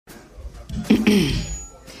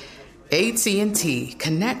AT&T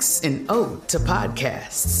connects an ode to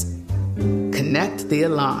podcasts. Connect the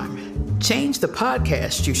alarm. Change the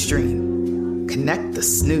podcast you stream. Connect the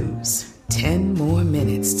snooze. 10 more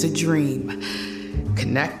minutes to dream.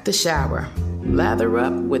 Connect the shower. Lather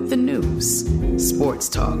up with the news. Sports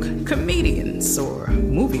talk, comedians, or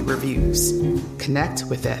movie reviews. Connect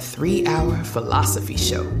with that 3-hour philosophy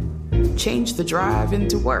show. Change the drive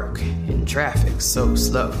into work in traffic so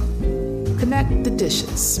slow. Connect the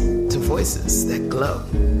dishes to voices that glow.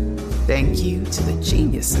 Thank you to the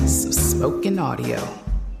geniuses of spoken audio.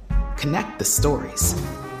 Connect the stories.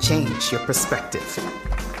 Change your perspective.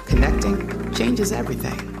 Connecting changes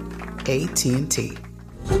everything. AT&T.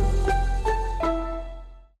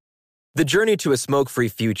 The journey to a smoke-free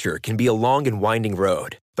future can be a long and winding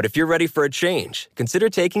road. But if you're ready for a change, consider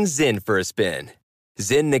taking Zyn for a spin.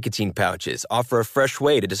 Zyn nicotine pouches offer a fresh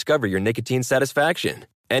way to discover your nicotine satisfaction.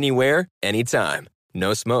 Anywhere, anytime.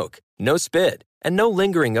 No smoke, no spit, and no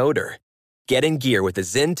lingering odor. Get in gear with the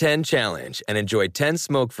Zyn 10 Challenge and enjoy 10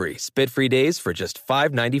 smoke-free, spit-free days for just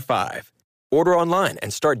 $5.95. Order online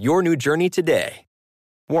and start your new journey today.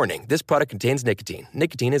 Warning, this product contains nicotine.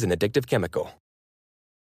 Nicotine is an addictive chemical.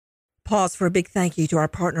 Pause for a big thank you to our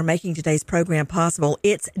partner making today's program possible.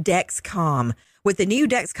 It's Dexcom. With the new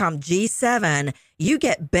Dexcom G7, you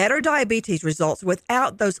get better diabetes results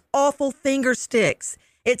without those awful finger sticks.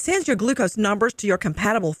 It sends your glucose numbers to your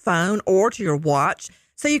compatible phone or to your watch,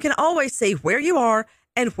 so you can always see where you are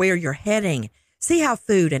and where you're heading. See how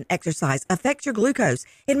food and exercise affect your glucose.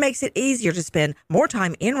 It makes it easier to spend more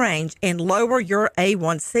time in range and lower your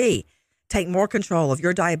A1C. Take more control of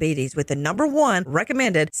your diabetes with the #1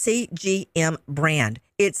 recommended CGM brand.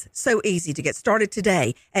 It's so easy to get started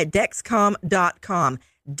today at Dexcom.com.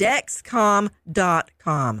 Dexcom.com.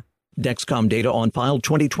 Dexcom data on file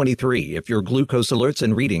 2023. If your glucose alerts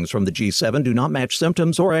and readings from the G7 do not match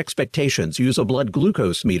symptoms or expectations, use a blood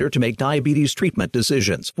glucose meter to make diabetes treatment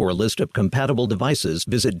decisions. For a list of compatible devices,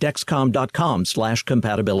 visit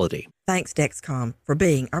Dexcom.com/compatibility. Thanks, Dexcom, for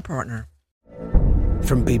being our partner.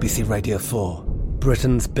 From BBC Radio 4,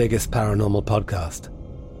 Britain's biggest paranormal podcast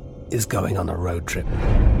is going on a road trip.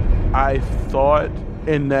 I thought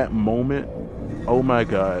in that moment, oh my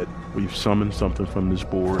God, we've summoned something from this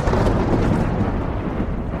board.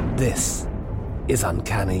 This is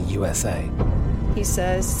Uncanny USA. He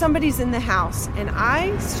says, somebody's in the house, and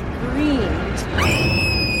I screamed.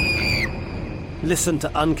 Listen to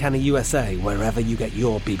Uncanny USA wherever you get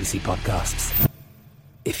your BBC podcasts,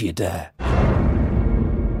 if you dare.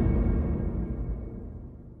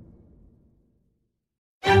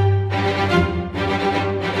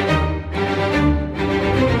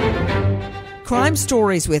 Crime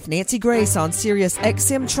Stories with Nancy Grace on Sirius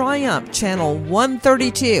XM Triumph, Channel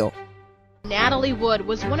 132. Natalie Wood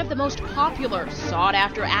was one of the most popular,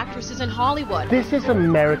 sought-after actresses in Hollywood. This is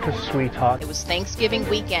America's sweetheart. It was Thanksgiving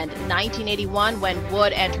weekend, 1981, when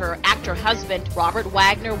Wood and her actor husband, Robert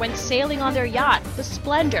Wagner, went sailing on their yacht, the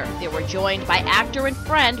Splendor. They were joined by actor and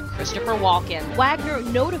friend Christopher Walken. Wagner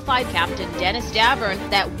notified Captain Dennis Davern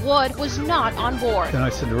that Wood was not on board. Then I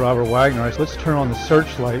said to Robert Wagner, let's turn on the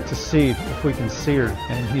searchlight to see if we can see her.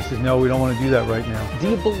 And he said, no, we don't want to do that right now. Do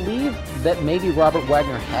you believe that maybe Robert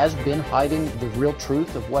Wagner has been hiding the real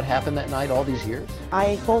truth of what happened that night all these years?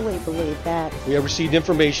 I fully believe that. We have received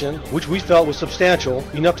information which we felt was substantial,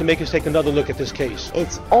 enough to make us take another look at this case.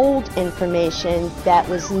 It's old information that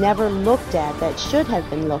was never looked at, that should have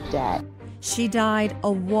been looked at. She died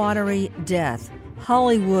a watery death,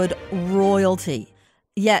 Hollywood royalty.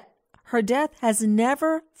 Yet her death has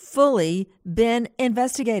never fully been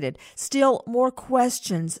investigated. Still more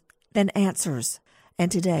questions than answers.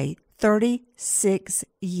 And today, 36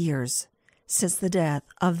 years since the death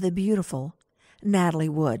of the beautiful Natalie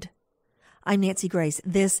Wood. I'm Nancy Grace.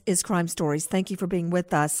 This is Crime Stories. Thank you for being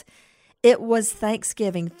with us. It was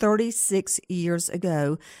Thanksgiving 36 years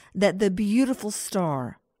ago that the beautiful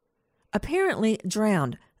star apparently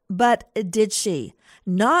drowned. But did she?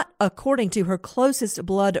 Not according to her closest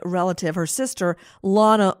blood relative, her sister,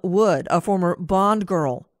 Lana Wood, a former Bond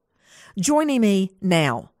girl. Joining me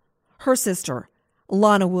now, her sister,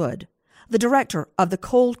 Lana Wood, the director of the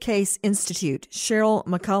Cold Case Institute, Cheryl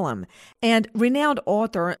McCollum, and renowned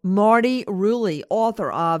author Marty Rulli, author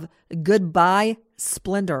of Goodbye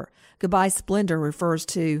Splendor. Goodbye Splendor refers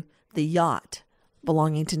to the yacht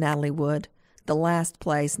belonging to Natalie Wood, the last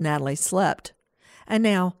place Natalie slept. And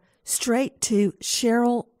now, straight to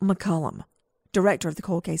Cheryl McCollum, director of the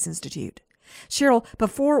Cold Case Institute. Cheryl,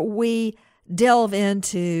 before we delve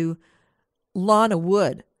into Lana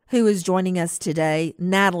Wood, who is joining us today,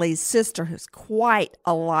 Natalie's sister, who's quite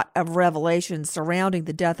a lot of revelation surrounding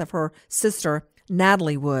the death of her sister,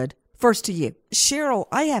 Natalie Wood, First to you. Cheryl,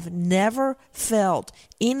 I have never felt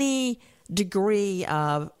any degree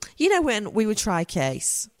of, when we would try a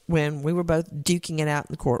case, when we were both duking it out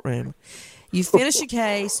in the courtroom, you finish a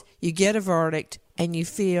case, you get a verdict, and you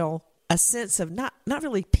feel a sense of not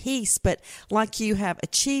really peace, but like you have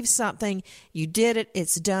achieved something, you did it,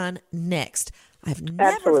 it's done, next. I've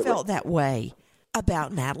never felt that way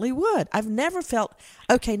about Natalie Wood. I've never felt,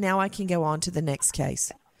 okay, now I can go on to the next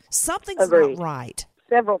case. Something's not right.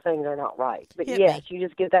 Several things are not right. But yes, you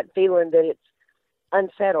just get that feeling that it's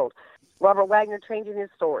unsettled. Robert Wagner changing his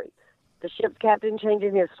story. The ship's captain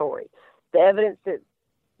changing his story. The evidence that,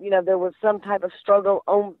 there was some type of struggle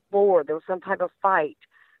on board. There was some type of fight.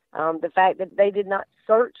 The fact that they did not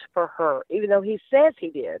search for her, even though he says he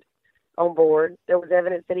did on board, there was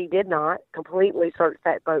evidence that he did not completely search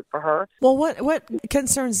that boat for her. Well, what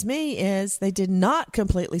concerns me is they did not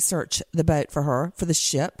completely search the boat for her, for the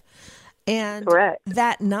ship. And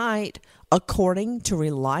that night, according to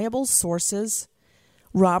reliable sources,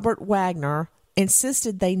 Robert Wagner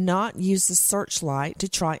insisted they not use the searchlight to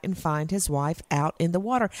try and find his wife out in the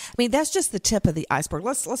water. I mean, that's just the tip of the iceberg.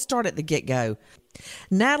 Let's start at the get-go.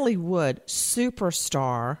 Natalie Wood,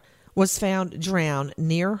 superstar, was found drowned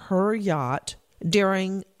near her yacht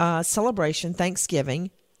during a celebration,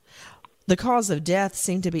 Thanksgiving. The cause of death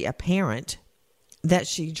seemed to be apparent, that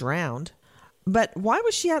she drowned. But why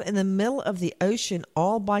was she out in the middle of the ocean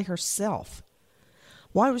all by herself?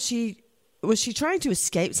 Why was she trying to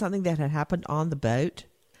escape something that had happened on the boat?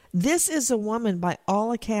 This is a woman, by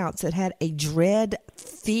all accounts, that had a dread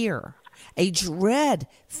fear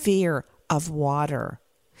of water.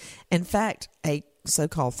 In fact, a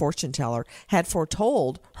so-called fortune teller had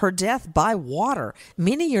foretold her death by water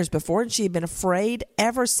many years before, and she had been afraid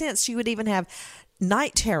ever since. She would even have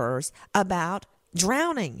night terrors about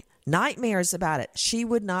drowning, nightmares about it. She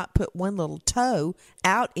would not put one little toe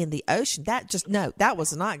out in the ocean. That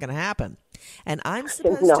was not going to happen. And I'm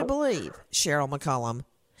supposed to believe, Cheryl McCollum,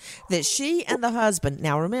 that she and the husband,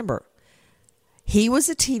 now remember, he was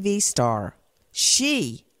a TV star.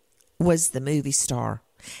 She was the movie star.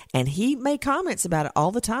 And he made comments about it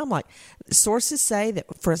all the time. Like, sources say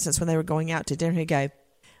that, for instance, when they were going out to dinner, he'd go,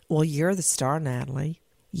 well, you're the star, Natalie.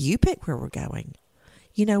 You pick where we're going.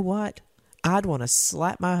 You know what? I'd want to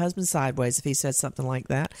slap my husband sideways if he said something like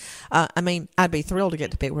that. I'd be thrilled to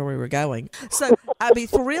get to pick where we were going. So I'd be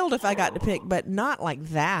thrilled if I got to pick, but not like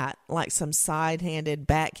that, like some side-handed,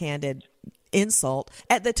 backhanded insult.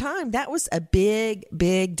 At the time, that was a big,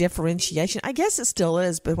 big differentiation. I guess it still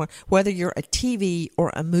is, but whether you're a TV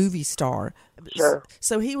or a movie star. Sure.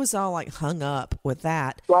 So he was all like hung up with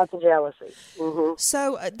that. Lots of jealousy. Mm-hmm.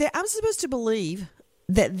 So I'm supposed to believe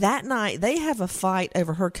that night they have a fight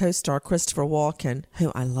over her co-star, Christopher Walken,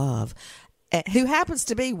 who I love, who happens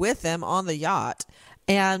to be with them on the yacht.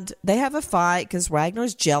 And they have a fight because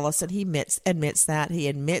Wagner's jealous, and he admits that. He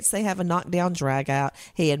admits they have a knockdown drag out.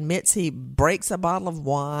 He admits he breaks a bottle of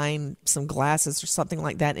wine, some glasses or something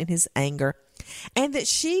like that in his anger. And that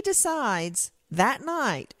she decides that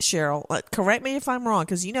night, Cheryl, correct me if I'm wrong,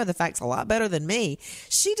 because you know the facts a lot better than me.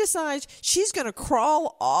 She decides she's going to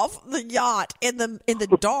crawl off the yacht in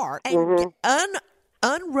the dark and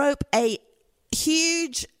unrope a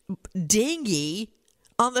huge dinghy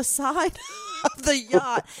on the side of the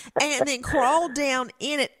yacht, and then crawl down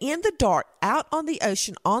in it in the dark, out on the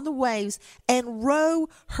ocean, on the waves, and row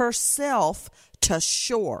herself to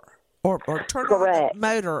shore or turn on the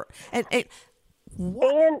motor. And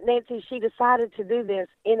Nancy, she decided to do this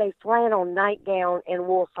in a flannel nightgown and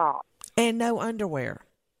wool socks. And no underwear.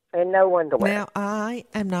 Now, I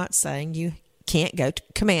am not saying you can't go to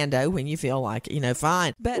commando when you feel like it,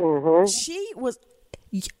 fine. But she was,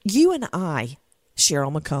 you and I,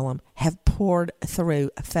 Cheryl McCollum, have poured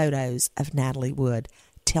through photos of Natalie Wood.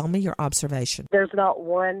 Tell me your observation. There's not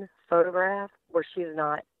one photograph where she's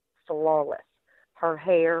not flawless. Her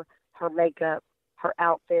hair, her makeup, her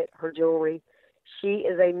outfit, her jewelry. She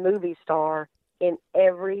is a movie star in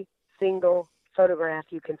every single photograph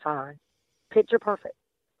you can find. Picture perfect.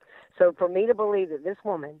 So for me to believe that this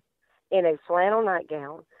woman in a flannel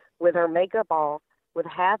nightgown with her makeup off, with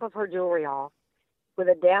half of her jewelry off, with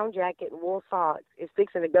a down jacket and wool socks is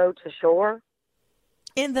fixing to go to shore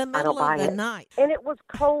in the middle of the night. And it was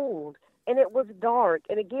cold and it was dark.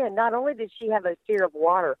 And again, not only did she have a fear of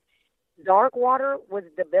water, dark water was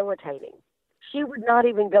debilitating. She would not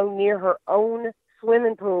even go near her own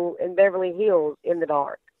swimming pool in Beverly Hills in the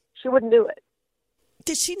dark. She wouldn't do it.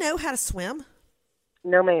 Did she know how to swim?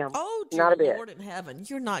 No, ma'am. Oh, dear not a bit. Lord in heaven.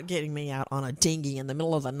 You're not getting me out on a dinghy in the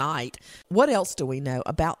middle of the night. What else do we know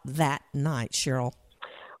about that night, Cheryl?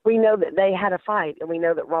 We know that they had a fight, and we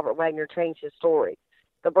know that Robert Wagner changed his story.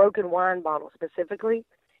 the broken wine bottle specifically,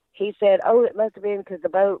 he said, oh, it must have been because the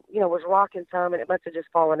boat, was rocking some and it must have just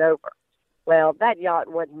fallen over. Well, that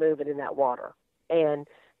yacht wasn't moving in that water. And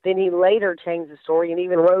then he later changed the story and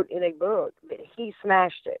even wrote in a book that he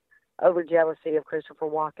smashed it over jealousy of Christopher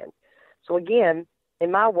Walken. So again,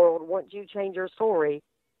 in my world, once you change your story,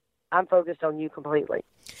 I'm focused on you completely.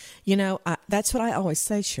 That's what I always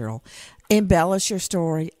say, Cheryl. Embellish your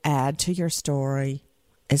story, add to your story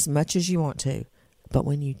as much as you want to. But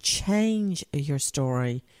when you change your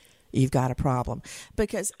story, you've got a problem.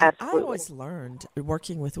 Because Absolutely. I always learned,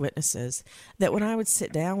 working with witnesses, that when I would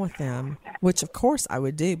sit down with them, which of course I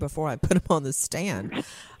would do before I put them on the stand,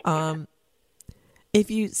 if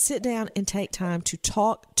you sit down and take time to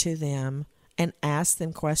talk to them and ask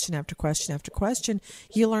them question after question after question,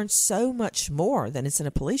 you learn so much more than is in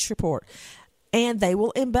a police report. And they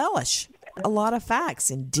will embellish a lot of facts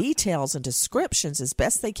and details and descriptions as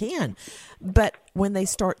best they can. But when they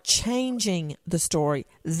start changing the story,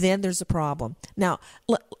 then there's a problem. Now,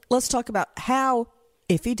 let's talk about how,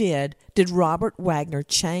 if he did Robert Wagner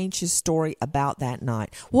change his story about that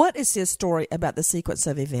night? What is his story about the sequence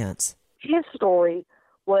of events? His story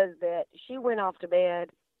was that she went off to bed.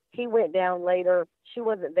 He went down later. She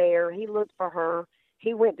wasn't there. He looked for her.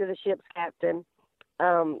 He went to the ship's captain.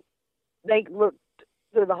 They looked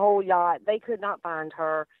through the whole yacht. They could not find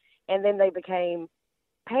her. And then they became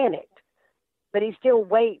panicked. But he still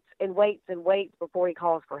waits and waits and waits before he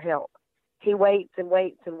calls for help. He waits and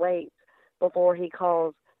waits and waits before he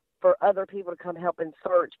calls for other people to come help and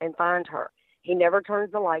search and find her. He never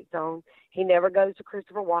turns the lights on. He never goes to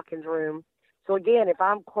Christopher Walken's room. So again, if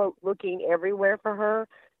I'm, quote, looking everywhere for her,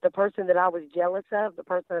 the person that I was jealous of, the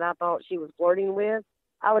person that I thought she was flirting with,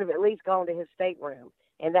 I would have at least gone to his stateroom,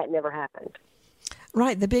 and that never happened.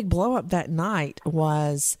 Right. The big blow-up that night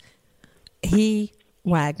was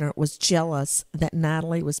Wagner was jealous that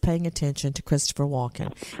Natalie was paying attention to Christopher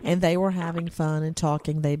Walken, and they were having fun and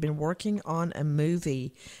talking. They'd been working on a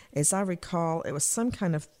movie. As I recall, it was some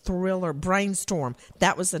kind of thriller, Brainstorm.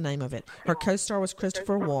 That was the name of it. Her co-star was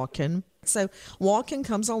Christopher Walken. So Walken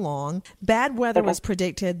comes along. Bad weather was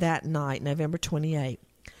predicted that night, November 28th.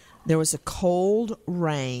 There was a cold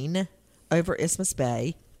rain over Isthmus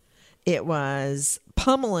Bay. It was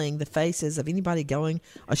pummeling the faces of anybody going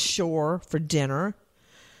ashore for dinner.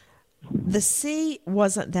 The sea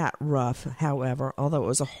wasn't that rough, however, although it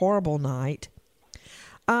was a horrible night.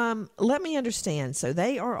 Let me understand. So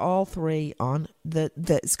they are all three on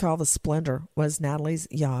it's called the Splendor, was Natalie's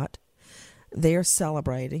yacht. They're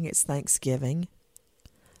celebrating. It's Thanksgiving.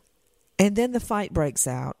 And then the fight breaks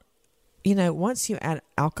out. Once you add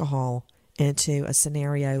alcohol into a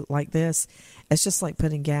scenario like this, it's just like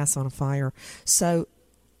putting gas on a fire. So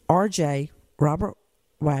RJ, Robert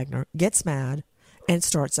Wagner, gets mad and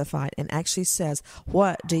starts a fight and actually says,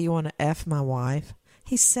 "What, do you want to F my wife?"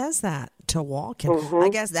 He says that to Walken. Mm-hmm. I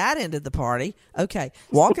guess that ended the party. Okay.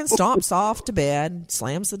 Walken stomps off to bed,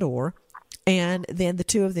 slams the door, and then the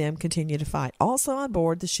two of them continue to fight. Also on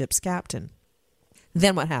board the ship's captain.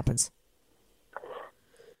 Then what happens?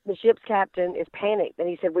 The ship's captain is panicked, and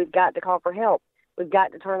he said, "We've got to call for help. We've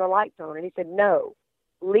got to turn the lights on." And he said, "No,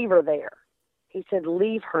 leave her there." He said,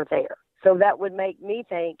 "Leave her there." So that would make me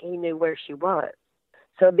think he knew where she was.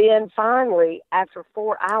 So then finally, after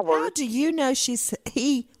 4 hours... How do you know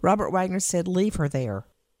Robert Wagner said, "Leave her there"?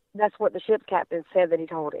 That's what the ship's captain said that he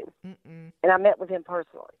told him. Mm-mm. And I met with him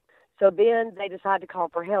personally. So then they decide to call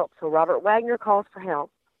for help. So Robert Wagner calls for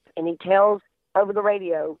help, and he tells over the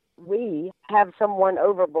radio, "We have someone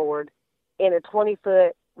overboard in a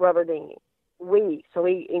 20-foot rubber dinghy." So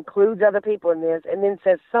he includes other people in this and then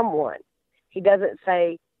says someone. He doesn't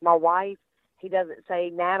say my wife. He doesn't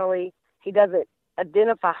say Natalie. He doesn't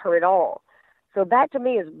identify her at all. So that to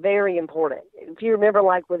me is very important. If you remember,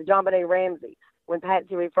 like with JonBenet Ramsey, when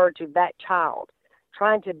Patsy referred to that child,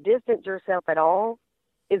 trying to distance yourself at all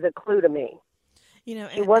is a clue to me.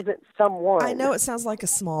 It wasn't someone. I know it sounds like a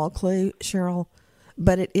small clue, Cheryl,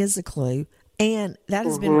 but it is a clue. And that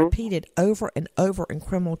has been repeated over and over in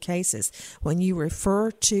criminal cases. When you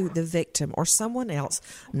refer to the victim or someone else,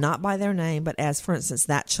 not by their name, but as, for instance,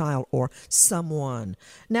 that child or someone.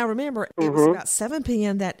 Now, remember, it was about 7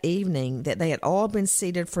 p.m. that evening that they had all been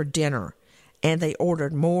seated for dinner, and they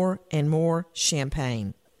ordered more and more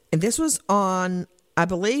champagne. And this was on, I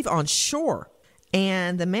believe, on shore.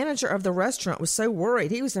 And the manager of the restaurant was so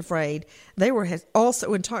worried. He was afraid they were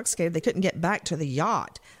also intoxicated. They couldn't get back to the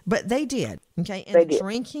yacht. But they did. Okay. And the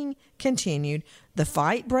drinking continued. The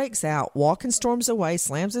fight breaks out. Walken storms away,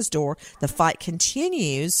 slams his door. The fight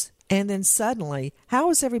continues. And then suddenly, how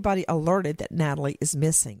is everybody alerted that Natalie is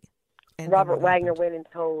missing? Robert Wagner went and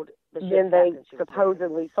told the ship captain. Then they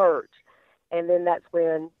supposedly searched, and then that's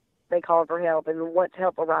when they called for help. And once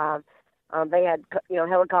help arrived, they had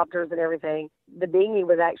helicopters and everything. The dinghy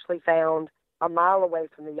was actually found a mile away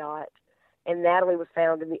from the yacht, and Natalie was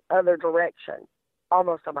found in the other direction,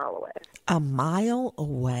 almost a mile away. A mile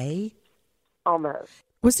away? Almost.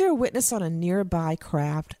 Was there a witness on a nearby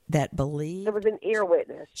craft that believed? There was an ear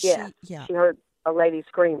witness, yes. She heard a lady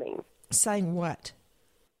screaming. Saying what?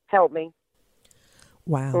 Help me.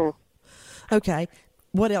 Wow. Okay.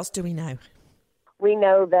 What else do we know? We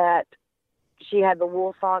know that she had the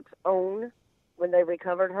wool socks on when they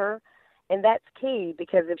recovered her, and that's key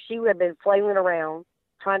because if she would have been flailing around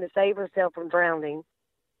trying to save herself from drowning,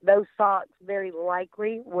 those socks very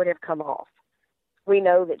likely would have come off. We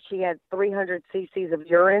know that she had 300 cc's of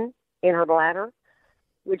urine in her bladder,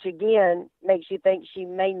 which again makes you think she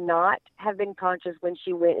may not have been conscious when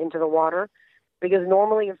she went into the water, because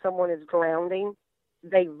normally if someone is drowning,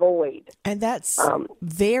 they void. And that's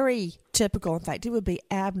very typical. In fact, it would be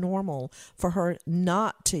abnormal for her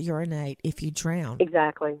not to urinate if you drown.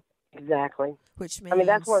 Exactly. Which means, I mean,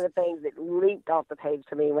 that's one of the things that leaped off the page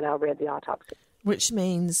to me when I read the autopsy. Which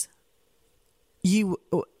means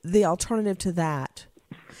the alternative to that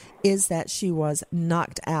is that she was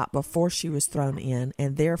knocked out before she was thrown in,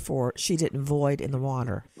 and therefore she didn't void in the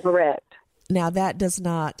water. Correct. Now, that does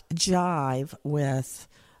not jive with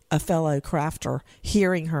a fellow crafter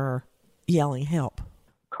hearing her yelling help.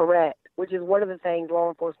 Correct, which is one of the things law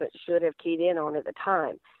enforcement should have keyed in on at the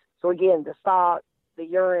time. So again, the sock, the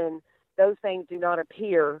urine, those things do not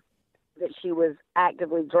appear that she was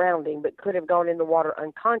actively drowning, but could have gone in the water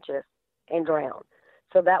unconscious and drowned.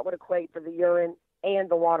 So that would equate for the urine and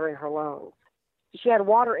the water in her lungs. She had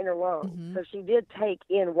water in her lungs, so she did take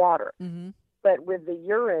in water. But with the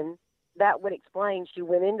urine, that would explain she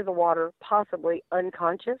went into the water possibly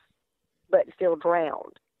unconscious, but still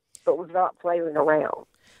drowned, but was not flailing around.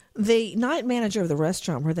 The night manager of the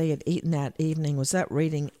restaurant where they had eaten that evening was up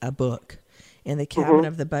reading a book in the cabin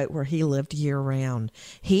of the boat where he lived year-round.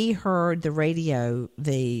 He heard the radio,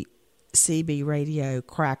 the CB radio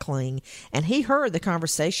crackling, and he heard the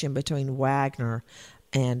conversation between Wagner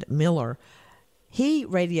and Miller. He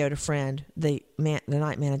radioed a friend, the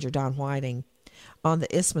night manager, Don Whiting, on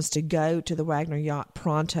the isthmus to go to the Wagner yacht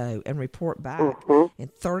pronto and report back.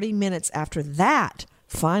 And 30 minutes after that,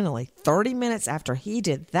 finally, 30 minutes after he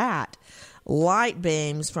did that, light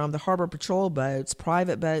beams from the harbor patrol boats,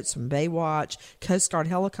 private boats from Baywatch, Coast Guard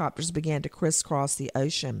helicopters began to crisscross the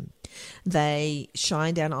ocean. They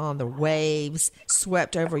shined down on the waves,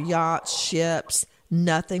 swept over yachts, ships.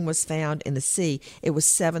 Nothing was found in the sea. It was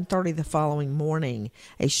 7:30 the following morning.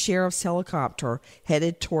 A sheriff's helicopter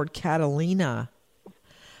headed toward Catalina.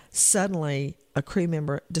 Suddenly, a crew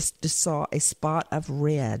member just saw a spot of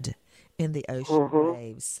red in the ocean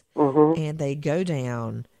waves. And they go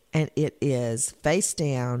down, and it is face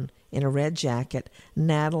down in a red jacket,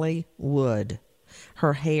 Natalie Wood.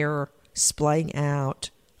 Her hair splaying out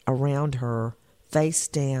around her, face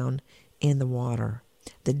down in the water.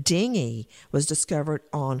 The dinghy was discovered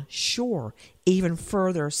on shore, even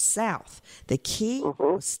further south. The key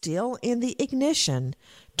was still in the ignition,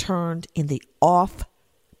 turned in the off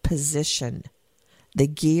position. The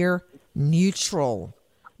gear neutral.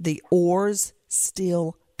 The oars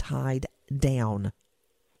still tied down.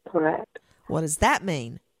 Correct. What does that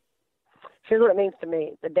mean? Here's what it means to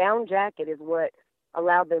me. The down jacket is what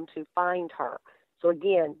allowed them to find her. So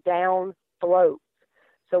again, down floats.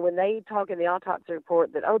 So when they talk in the autopsy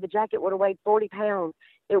report that, the jacket would have weighed 40 pounds,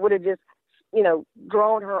 it would have just,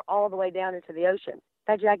 drawn her all the way down into the ocean.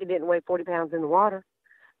 That jacket didn't weigh 40 pounds in the water.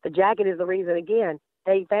 The jacket is the reason, again,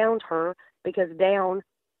 they found her because down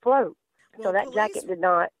floats. So that jacket did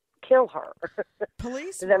not kill her.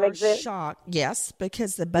 Police Does that were make sense? shocked, yes,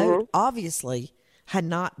 because the boat obviously had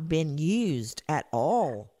not been used at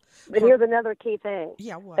all. But here's another key thing.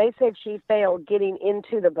 Yeah, what? They said she failed getting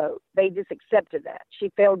into the boat. They just accepted that.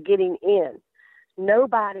 She failed getting in.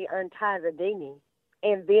 Nobody unties a dinghy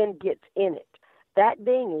and then gets in it. That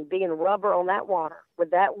dinghy, being rubber on that water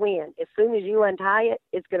with that wind, as soon as you untie it,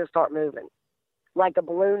 it's going to start moving. Like a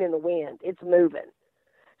balloon in the wind. It's moving.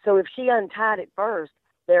 So if she untied it first,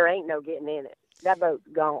 there ain't no getting in it. That boat's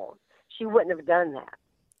gone. She wouldn't have done that.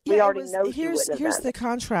 We already know she wouldn't have Here's done the it.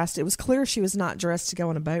 contrast. It was clear she was not dressed to go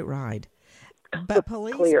on a boat ride. But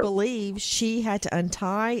police believe she had to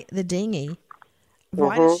untie the dinghy.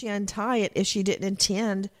 Why did she untie it if she didn't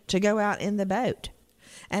intend to go out in the boat?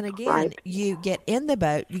 And again, you get in the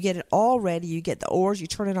boat, you get it all ready, you get the oars, you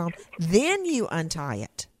turn it on, then you untie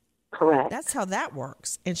it. Correct. That's how that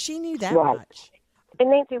works. And she knew that much. And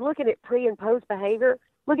Nancy, looking at pre and post behavior,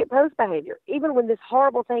 Look at Poe's behavior. Even when this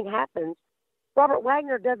horrible thing happens, Robert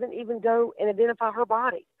Wagner doesn't even go and identify her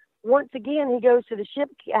body. Once again, he goes to the ship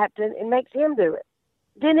captain and makes him do it.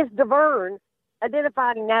 Dennis DeVerne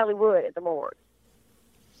identified Natalie Wood at the morgue.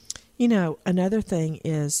 You know, another thing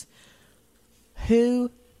is who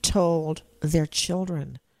told their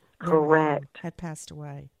children their mom had passed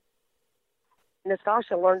away.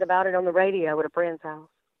 Nastasha learned about it on the radio at a friend's house.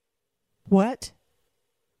 What?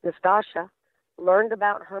 Nastasha learned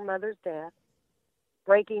about her mother's death,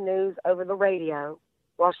 breaking news over the radio,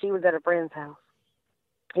 while she was at a friend's house.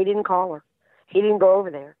 He didn't call her. He didn't go over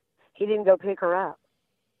there. He didn't go pick her up.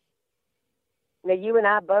 Now, you and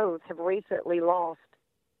I both have recently lost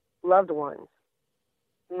loved ones.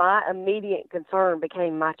 My immediate concern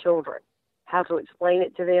became my children, how to explain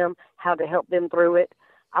it to them, how to help them through it.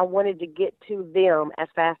 I wanted to get to them as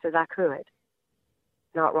fast as I could,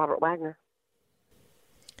 not Robert Wagner.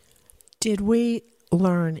 Did we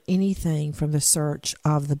learn anything from the search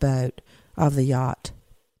of the boat, of the yacht?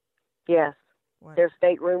 Yes. What? Their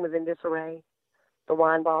stateroom was in disarray, the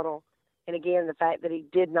wine bottle, and again, the fact that he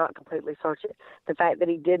did not completely search it, the fact that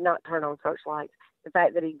he did not turn on searchlights, the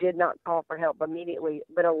fact that he did not call for help immediately,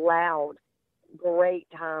 but allowed great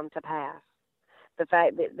time to pass. The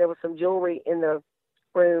fact that there was some jewelry in the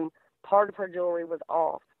room, part of her jewelry was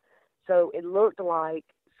off. So it looked like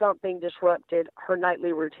something disrupted her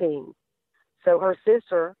nightly routine. So her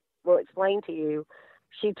sister will explain to you,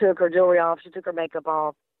 she took her jewelry off, she took her makeup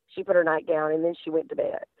off, she put her nightgown, and then she went to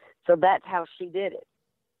bed. So that's how she did it.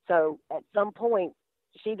 So at some point,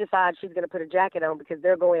 she decides she's going to put a jacket on because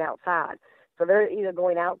they're going outside. So they're either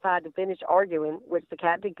going outside to finish arguing, which the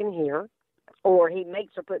captain can hear, or he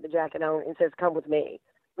makes her put the jacket on and says, "Come with me."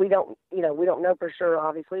 We don't know for sure,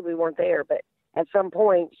 obviously. We weren't there. But at some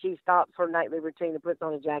point, she stops her nightly routine and puts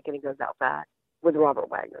on a jacket and goes outside with Robert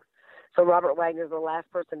Wagner. So Robert Wagner is the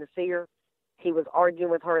last person to see her. He was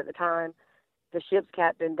arguing with her at the time. The ship's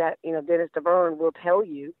captain, Dennis DeVerne, will tell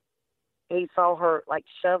you he saw her,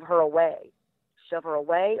 shove her away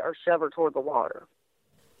or shove her toward the water.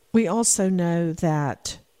 We also know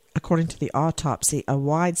that, according to the autopsy, a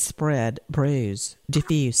widespread bruise,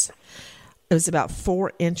 diffuse, it was about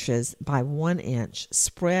 4 inches by 1 inch,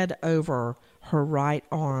 spread over her right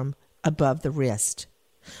arm above the wrist.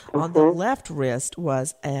 On the left wrist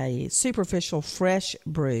was a superficial fresh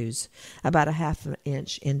bruise, about a half an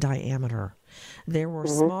inch in diameter. There were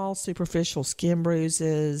small superficial skin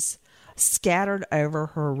bruises scattered over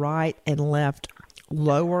her right and left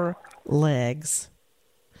lower legs,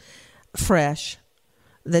 fresh.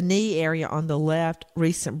 The knee area on the left,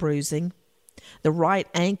 recent bruising. The right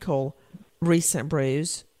ankle, recent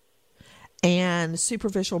bruise. And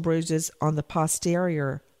superficial bruises on the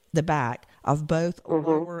posterior, the back of both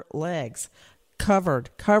lower legs.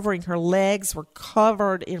 Covering her legs were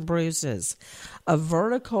covered in bruises. A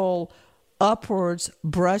vertical upwards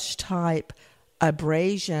brush type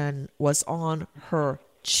abrasion was on her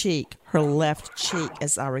cheek, her left cheek,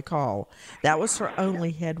 as I recall. That was her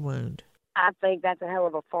only head wound. I think that's a hell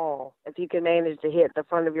of a fall if you can manage to hit the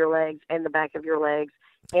front of your legs and the back of your legs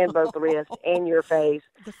and both wrists and your face.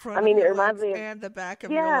 The front it reminds me of, and the back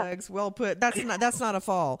of your legs. Well put. That's not a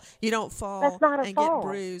fall. You don't fall and get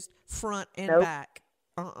bruised front and back.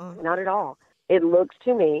 Not at all. It looks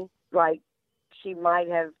to me like she might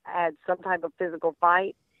have had some type of physical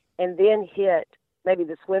fight and then hit maybe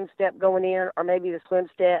the swim step going in or maybe the swim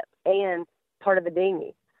step and part of the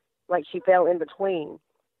dinghy. Like she fell in between.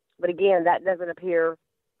 But again, that doesn't appear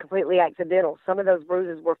completely accidental. Some of those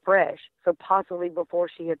bruises were fresh, so possibly before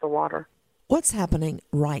she hit the water. What's happening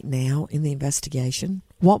right now in the investigation?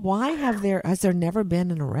 Has there never been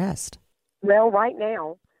an arrest? Well, right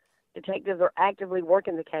now, detectives are actively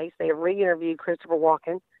working the case. They have re-interviewed Christopher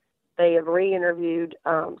Walken. They have re-interviewed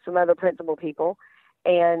some other principal people,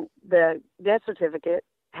 and the death certificate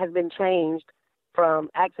has been changed from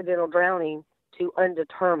accidental drowning to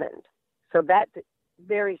undetermined. So that's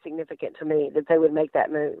very significant to me that they would make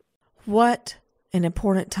that move. What an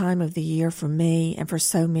important time of the year for me and for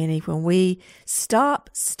so many when we stop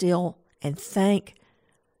still and thank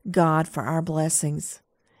God for our blessings.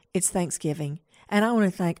 It's Thanksgiving. And I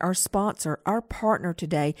want to thank our sponsor, our partner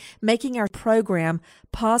today, making our program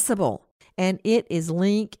possible. And it is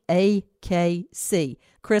Link AKC.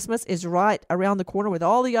 Christmas is right around the corner with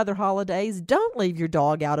all the other holidays. Don't leave your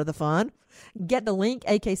dog out of the fun. Get the Link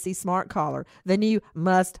AKC Smart Collar, the new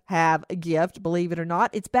must-have gift, believe it or not.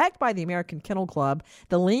 It's backed by the American Kennel Club.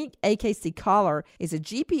 The Link AKC Collar is a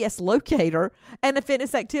GPS locator and a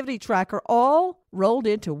fitness activity tracker all rolled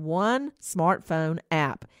into one smartphone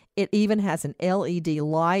app. It even has an LED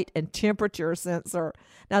light and temperature sensor.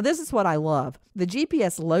 Now, this is what I love. The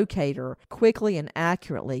GPS locator quickly and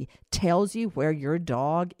accurately tells you where your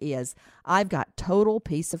dog is. I've got total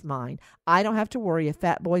peace of mind. I don't have to worry if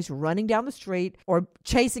Fat Boy's running down the street or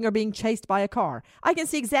chasing or being chased by a car. I can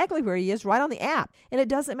see exactly where he is right on the app. And it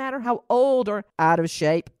doesn't matter how old or out of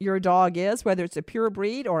shape your dog is, whether it's a pure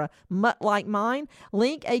breed or a mutt like mine.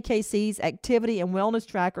 Link AKC's activity and wellness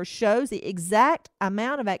tracker shows the exact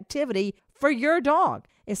amount of activity for your dog.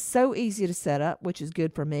 It's so easy to set up, which is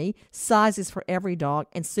good for me. Sizes for every dog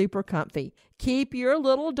and super comfy. Keep your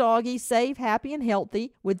little doggy safe, happy, and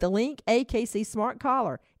healthy with the Link AKC Smart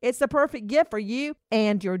Collar. It's the perfect gift for you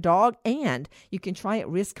and your dog, and you can try it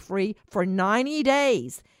risk-free for 90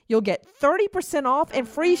 days. You'll get 30% off and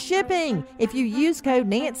free shipping if you use code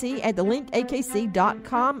Nancy at the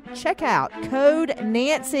linkakc.com checkout. Code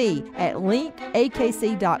Nancy at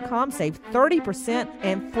linkakc.com. Save 30%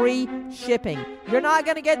 and free shipping. You're not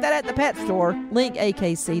going to get that at the pet store.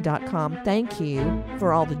 Linkakc.com. Thank you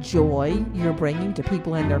for all the joy you're bringing to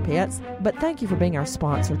people and their pets, but thank you for being our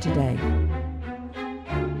sponsor today.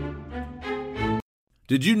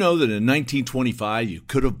 Did you know that in 1925 you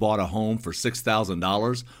could have bought a home for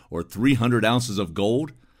 $6,000 or 300 ounces of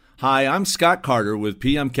gold? Hi, I'm Scott Carter with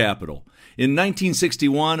PM Capital. In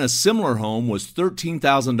 1961, a similar home was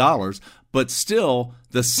 $13,000, but still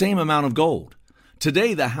the same amount of gold.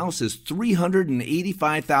 Today, the house is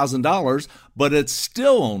 $385,000, but it's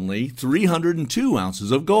still only 302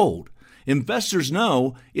 ounces of gold. Investors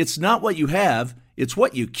know it's not what you have, it's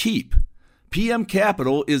what you keep. PM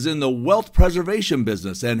Capital is in the wealth preservation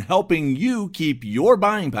business, and helping you keep your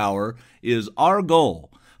buying power is our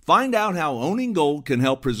goal. Find out how owning gold can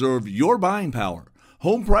help preserve your buying power.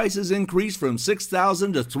 Home prices increased from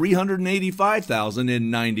 $6,000 to $385,000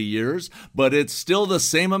 in 90 years, but it's still the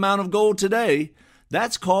same amount of gold today.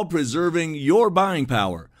 That's called preserving your buying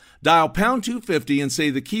power. Dial pound 250 and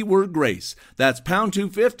say the keyword GRACE. That's pound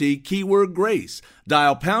 250, keyword GRACE.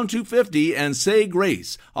 Dial pound 250 and say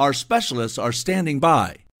GRACE. Our specialists are standing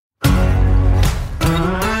by.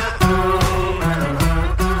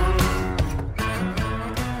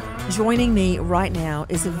 Joining me right now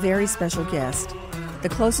is a very special guest, the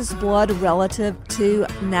closest blood relative to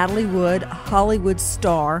Natalie Wood, Hollywood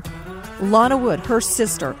star, Lana Wood, her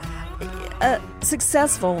sister, a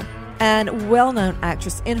successful and well-known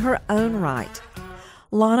actress in her own right.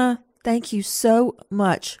 Lana, thank you so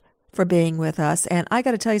much for being with us. And I got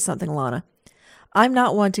to tell you something, Lana. I'm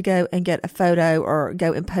not one to go and get a photo or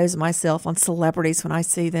go impose myself on celebrities when I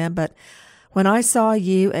see them, but when I saw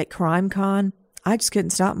you at CrimeCon, I just couldn't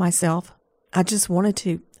stop myself. I just wanted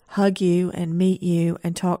to hug you and meet you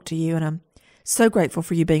and talk to you, and I'm so grateful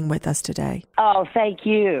for you being with us today. Oh, thank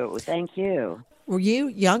you. Thank you. Were you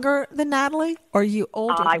younger than Natalie, or are you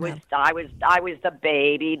older? I was the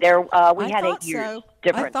baby. There, we had 8 years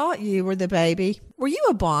difference. I thought you were the baby. Were you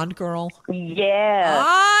a Bond girl? Yeah.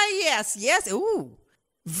 Ah, yes. Ooh,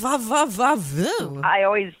 va va va voom. I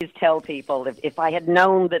always tell people if I had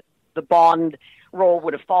known that the Bond role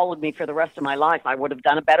would have followed me for the rest of my life, I would have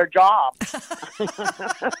done a better job.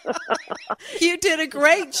 You did a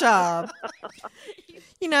great job.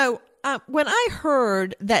 You know, when I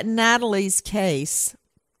heard that Natalie's case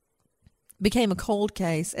became a cold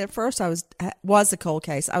case, at first I was a cold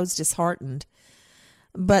case. I was disheartened.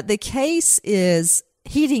 But the case is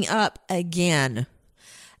heating up again.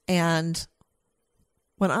 And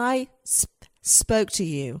when I spoke to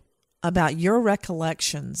you about your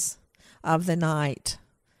recollections of the night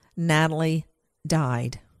Natalie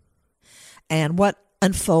died and what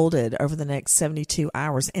unfolded over the next 72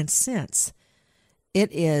 hours and since, it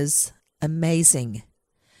is amazing.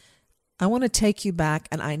 I want to take you back,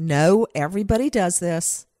 and I know everybody does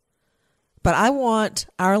this, but I want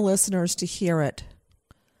our listeners to hear it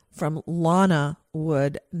from Lana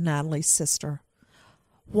Wood, Natalie's sister.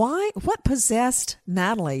 What possessed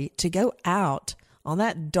Natalie to go out on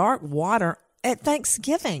that dark water at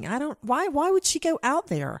Thanksgiving? Why would she go out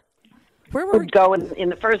there? Where were go in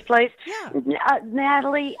the first place? Yeah.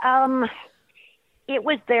 Natalie, it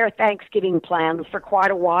was their Thanksgiving plans for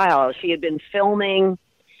quite a while. She had been filming.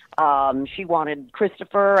 She wanted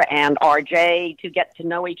Christopher and RJ to get to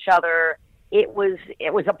know each other. It was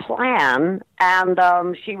a plan,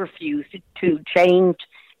 and she refused to change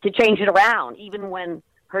it around, even when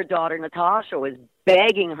her daughter Natasha was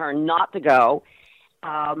begging her not to go.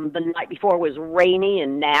 The night before was rainy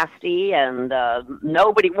and nasty, and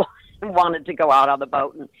nobody wanted to go out on the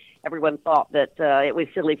boat, and everyone thought that it was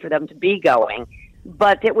silly for them to be going.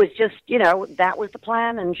 But it was just, that was the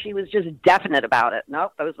plan, and she was just definite about it.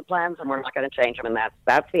 Nope, those are the plans, and we're not going to change them, and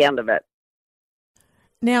that's the end of it.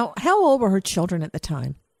 Now, how old were her children at the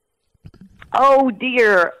time? Oh,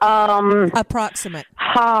 dear. Approximate.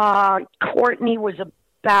 Courtney was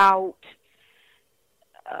about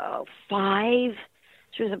 5.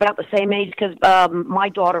 She was about the same age because my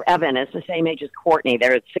daughter, Evan, is the same age as Courtney.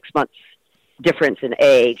 They're 6 months difference in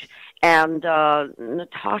age. And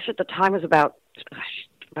Natasha at the time was about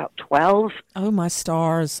 12. Oh, my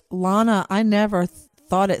stars. Lana, I never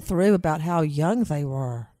thought it through about how young they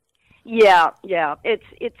were. Yeah. It's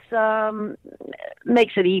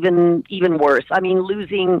makes it even worse. I mean,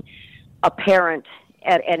 losing a parent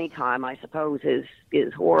at any time, I suppose,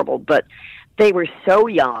 is horrible. But they were so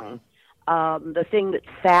young. The thing that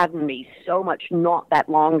saddened me so much not that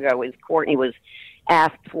long ago is Courtney was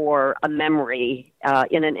asked for a memory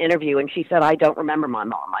in an interview, and she said, "I don't remember my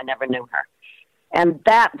mom. I never knew her," and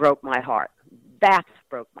that broke my heart. That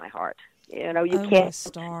broke my heart. You know, you can't.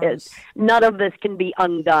 None of this can be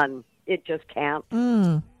undone. It just can't.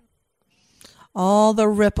 All the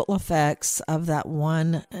ripple effects of that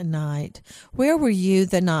one night. Where were you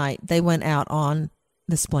the night they went out on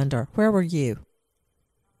the Splendor? Where were you?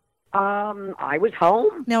 I was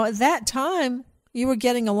home. Now, at that time, you were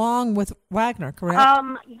getting along with Wagner, correct?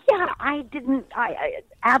 Yeah, I didn't. I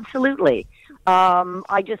absolutely.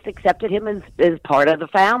 I just accepted him as part of the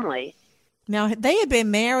family. Now, they had been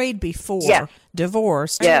married before,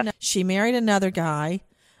 divorced. Yes. She married another guy.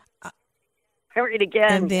 Married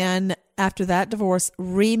again. And then, after that divorce,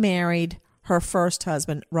 remarried her first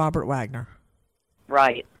husband, Robert Wagner.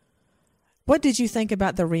 Right. What did you think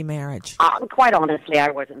about the remarriage? Quite honestly, I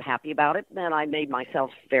wasn't happy about it, and I made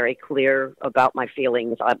myself very clear about my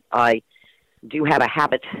feelings. I do have a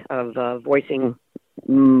habit of voicing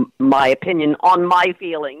my opinion on my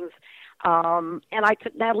feelings. And I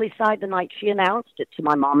took Natalie's side the night she announced it to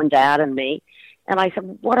my mom and dad and me. And I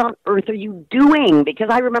said, "What on earth are you doing?" Because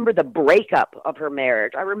I remember the breakup of her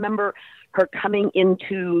marriage. I remember her coming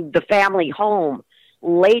into the family home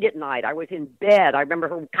late at night. I was in bed. I remember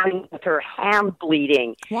her coming with her hand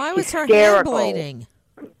bleeding. Why was hysterical. Her hand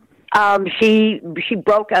bleeding? She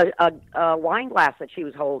broke a wine glass that she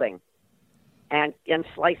was holding and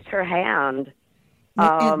sliced her hand.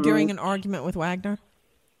 During an argument with Wagner?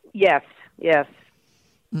 Yes.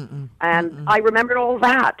 And I remembered all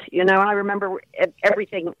that, and I remember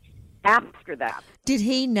everything after that. Did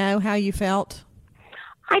he know how you felt?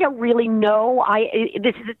 I don't really know.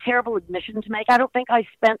 This is a terrible admission to make. I don't think I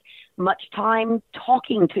spent much time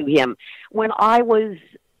talking to him. When I was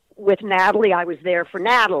with Natalie, I was there for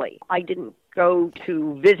Natalie. I didn't go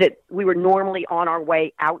to visit. We were normally on our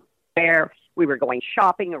way out there. We were going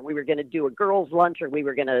shopping, or we were going to do a girls' lunch, or we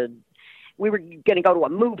were going to go to a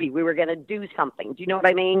movie. We were going to do something. Do you know what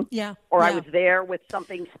I mean? Yeah. Or I was there with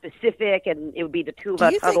something specific, and it would be the two of us.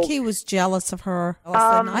 Do you think he was jealous of her?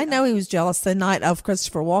 I know he was jealous the night of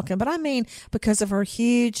Christopher Walken, but I mean because of her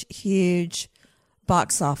huge, huge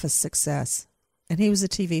box office success. And he was a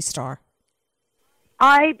TV star.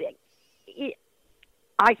 I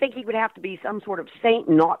think he would have to be some sort of saint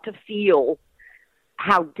not to feel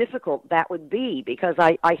how difficult that would be, because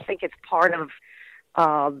I think it's part of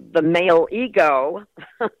the male ego.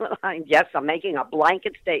 Yes, I'm making a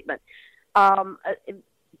blanket statement.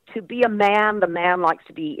 To be a man, the man likes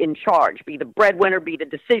to be in charge, be the breadwinner, be the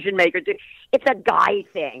decision maker. It's a guy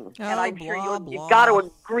thing, and I'm sure you've got to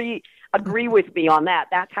agree with me on that.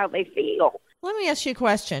 That's how they feel. Let me ask you a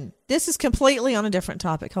question. This is completely on a different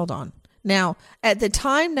topic. Hold on. Now, at the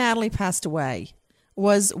time Natalie passed away,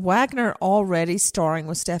 was Wagner already starring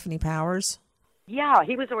with Stephanie Powers? Yeah,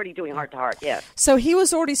 he was already doing Heart to Heart, yes. So he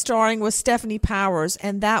was already starring with Stephanie Powers,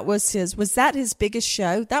 and that was that his biggest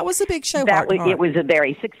show? That was a big show, Heart to Heart. It was a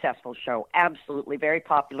very successful show. Absolutely. Very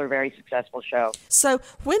popular, very successful show. So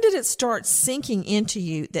when did it start sinking into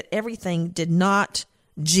you that everything did not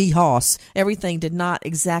everything did not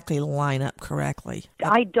exactly line up correctly?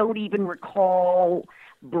 I don't even recall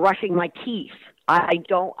brushing my teeth. I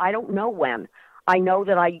don't know when. I know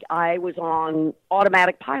that I was on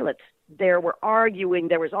automatic pilots. There was arguing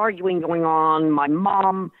going on. My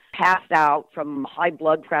mom passed out from high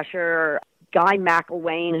blood pressure. Guy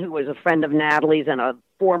McElwain, who was a friend of Natalie's and a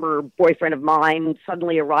former boyfriend of mine,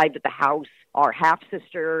 suddenly arrived at the house. Our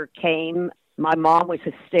half-sister came. My mom was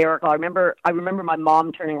hysterical. I remember my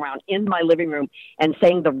mom turning around in my living room and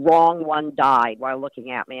saying the wrong one died while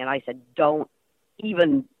looking at me. And I said, "Don't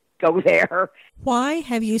even go there." Why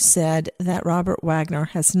have you said that Robert Wagner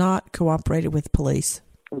has not cooperated with police?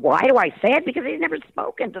 Why do I say it? Because he's never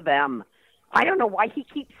spoken to them. I don't know why he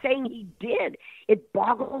keeps saying he did. It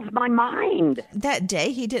boggles my mind. That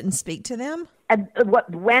day he didn't speak to them? And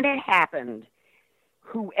when it happened,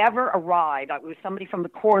 whoever arrived, it was somebody from the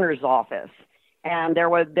coroner's office, and there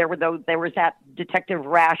was that Detective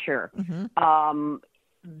Rasher.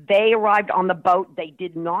 They arrived on the boat. They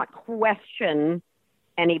did not question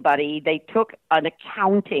anybody. They took an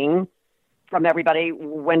accounting from everybody.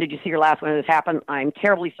 When did you see your last when this happened? I'm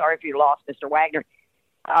terribly sorry for your loss, Mr. Wagner.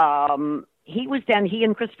 He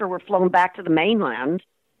and Christopher were flown back to the mainland,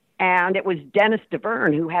 and it was Dennis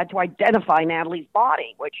DeVerne who had to identify Natalie's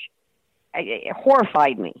body, which it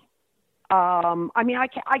horrified me.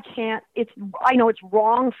 I can't. I know it's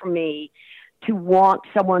wrong for me to want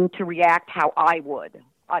someone to react how I would.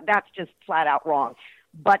 That's just flat out wrong.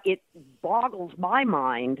 But it boggles my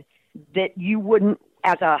mind that you wouldn't,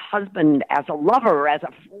 as a husband, as a lover, as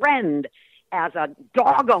a friend, as a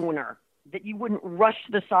dog owner, that you wouldn't rush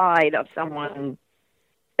to the side of someone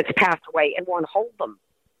that's passed away and want to hold them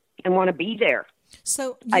and want to be there.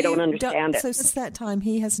 So I don't understand it. So since that time,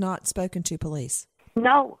 he has not spoken to police?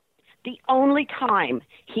 No. The only time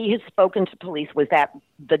he has spoken to police was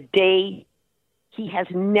the day. He has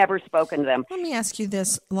never spoken to them. Let me ask you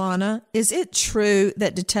this, Lana. Is it true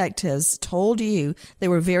that detectives told you they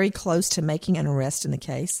were very close to making an arrest in the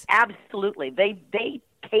case? Absolutely. They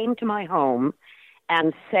came to my home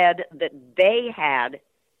and said that they had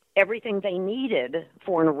everything they needed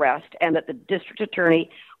for an arrest and that the district attorney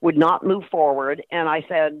would not move forward. And I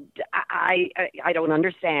said, I don't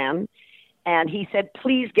understand. And he said,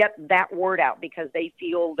 please get that word out because they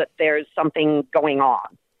feel that there's something going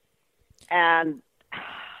on. And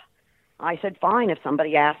I said, fine, if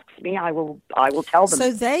somebody asks me, I will tell them.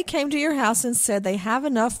 So they came to your house and said they have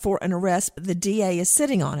enough for an arrest, but the DA is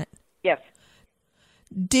sitting on it. Yes.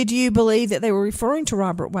 Did you believe that they were referring to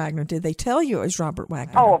Robert Wagner? Did they tell you it was Robert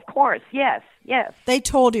Wagner? Oh, of course. Yes. They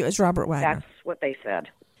told you it was Robert Wagner. That's what they said.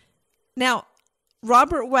 Now,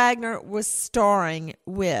 Robert Wagner was starring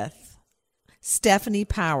with Stephanie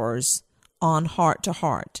Powers on Heart to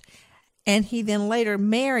Heart. And he then later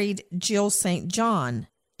married Jill St. John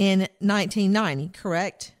in 1990,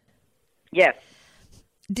 correct? Yes.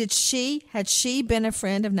 Had she been a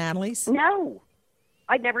friend of Natalie's? No.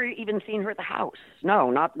 I'd never even seen her at the house.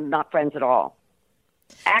 No, not friends at all.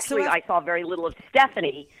 Actually, I saw very little of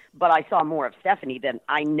Stephanie, but I saw more of Stephanie than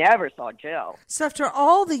I never saw Jill. So after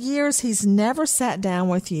all the years, he's never sat down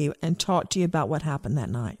with you and talked to you about what happened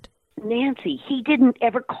that night? Nancy, he didn't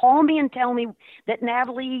ever call me and tell me that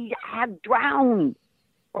Natalie had drowned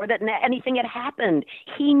or that anything had happened.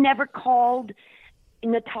 He never called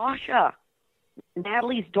Natasha,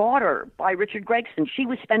 Natalie's daughter, by Richard Gregson. She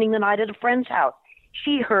was spending the night at a friend's house.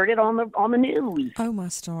 She heard it on the news. Oh, my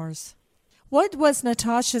stars. What was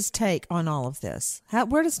Natasha's take on all of this?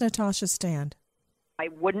 Where does Natasha stand? I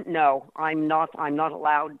wouldn't know. I'm not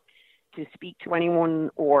allowed to speak to anyone,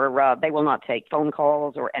 or they will not take phone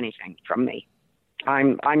calls or anything from me.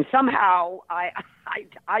 I'm somehow,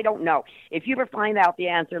 I don't know. If you ever find out the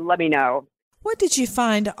answer, let me know. What did you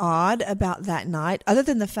find odd about that night, other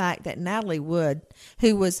than the fact that Natalie Wood,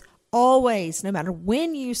 who was always, no matter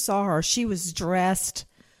when you saw her, she was dressed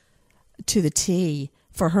to the T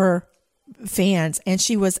for her fans, and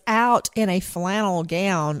she was out in a flannel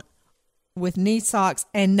gown with knee socks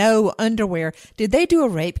and no underwear. Did they do a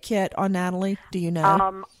rape kit on Natalie? Do you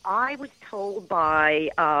know? I was told by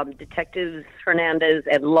Detectives Hernandez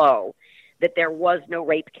and Lowe that there was no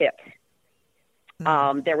rape kit.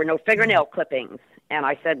 There were no fingernail clippings. And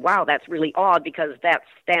I said, wow, that's really odd because that's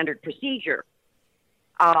standard procedure.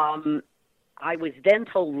 I was then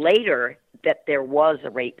told later that there was a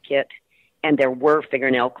rape kit and there were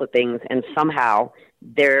fingernail clippings, and somehow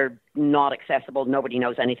they're not accessible. Nobody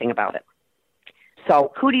knows anything about it.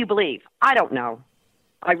 So who do you believe? I don't know.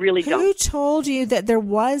 I really don't. Who told you that there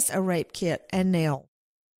was a rape kit and nail?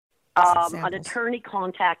 An attorney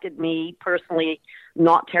contacted me personally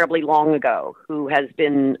not terribly long ago who has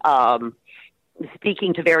been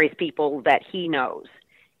speaking to various people that he knows.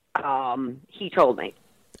 He told me.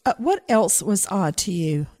 What else was odd to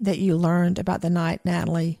you that you learned about the night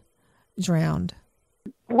Natalie drowned?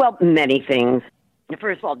 Well, many things.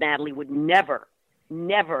 First of all, Natalie would never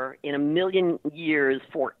in a million years,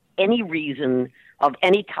 for any reason of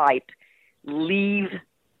any type, leave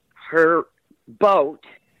her boat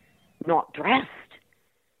not dressed,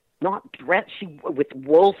 with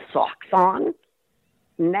wool socks on.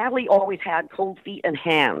 Natalie always had cold feet and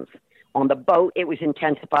hands. On the boat, it was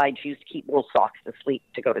intensified. She used to keep wool socks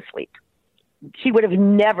to go to sleep. She would have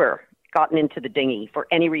never gotten into the dinghy for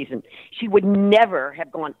any reason. She would never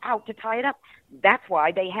have gone out to tie it up. That's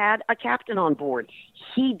why they had a captain on board.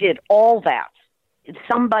 He did all that. If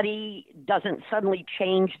somebody doesn't suddenly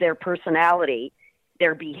change their personality,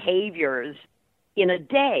 their behaviors in a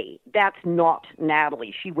day, that's not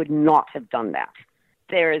Natalie. She would not have done that.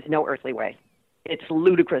 There is no earthly way. It's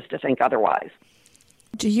ludicrous to think otherwise.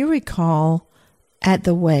 Do you recall at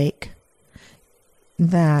the wake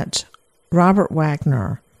that Robert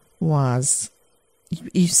Wagner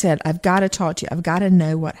you said, I've got to talk to you. I've got to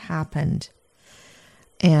know what happened.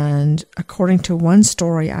 And according to one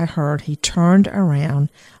story I heard, he turned around,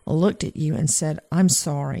 looked at you, and said, I'm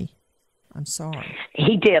sorry. I'm sorry.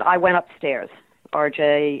 He did. I went upstairs.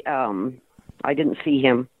 RJ, I didn't see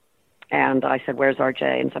him. And I said, where's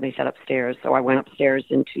RJ? And somebody said upstairs. So I went upstairs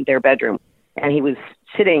into their bedroom. And he was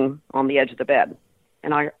sitting on the edge of the bed.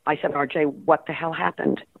 And I said, RJ, what the hell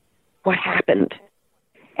happened? What happened?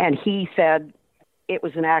 And he said, it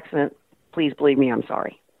was an accident. Please believe me, I'm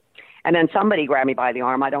sorry. And then somebody grabbed me by the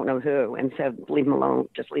arm, I don't know who, and said, leave him alone,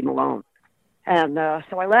 just leave him alone. And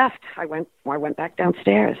so I left. I went back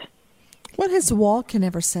downstairs. What has Walken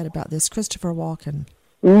ever said about this, Christopher Walken?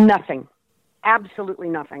 Nothing. Absolutely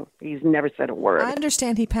nothing. He's never said a word. I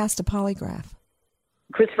understand he passed a polygraph.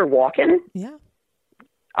 Christopher Walken? Yeah.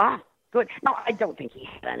 Ah, good. No, I don't think he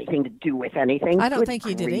had anything to do with anything. I don't Good think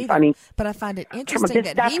he did grief. either. I mean, but I find it interesting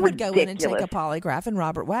that he would go in and take a ridiculous. polygraph and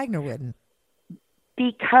Robert Wagner wouldn't.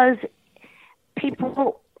 Because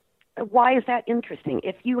people, why is that interesting?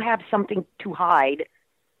 If you have something to hide,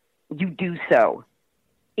 you do so.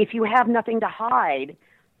 If you have nothing to hide,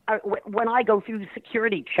 when I go through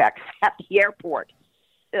security checks at the airport,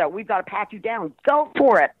 we've got to pat you down. Go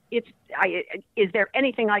for it. Is there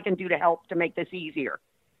anything I can do to help to make this easier?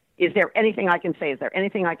 Is there anything I can say? Is there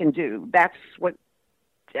anything I can do? That's what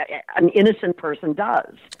an innocent person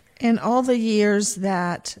does. In all the years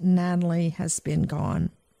that Natalie has been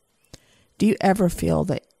gone, do you ever feel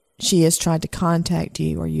that she has tried to contact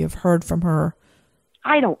you or you have heard from her?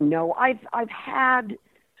 I don't know. I've had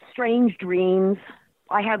strange dreams.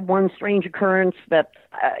 I had one strange occurrence that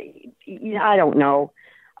I don't know.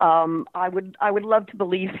 I would love to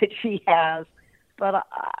believe that she has, but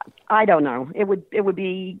I don't know. It would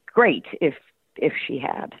be great if she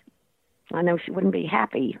had. I know she wouldn't be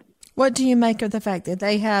happy. What do you make of the fact that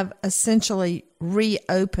they have essentially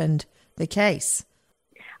reopened the case?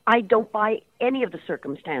 I don't buy any of the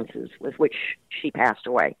circumstances with which she passed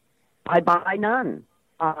away. I buy none.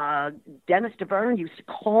 Dennis DeVerne used to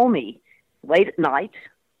call me late at night,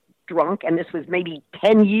 drunk, and this was maybe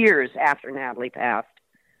 10 years after Natalie passed.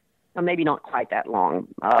 Well, maybe not quite that long,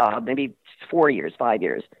 maybe 4 years, 5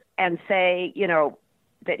 years, and say,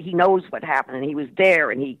 that he knows what happened and he was there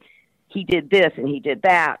and he did this and he did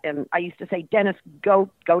that. And I used to say, Dennis, go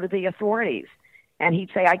to the authorities. And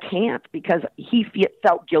he'd say, I can't, because he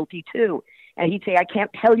felt guilty too. And he'd say, I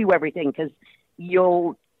can't tell you everything because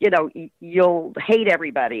you'll hate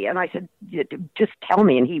everybody. And I said, just tell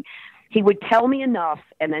me. And he would tell me enough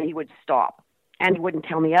and then he would stop. And he wouldn't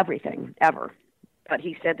tell me everything, ever. But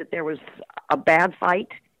he said that there was a bad fight.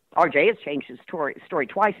 RJ has changed his story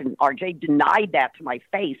twice, and RJ denied that to my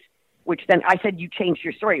face, which then I said, you changed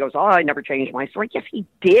your story. He goes, I never changed my story. Yes, he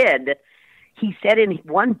did. He said in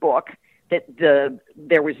one book that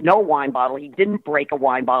there was no wine bottle. He didn't break a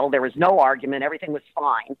wine bottle. There was no argument. Everything was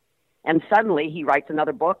fine. And suddenly he writes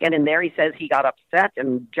another book, and in there he says he got upset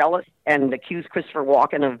and jealous and accused Christopher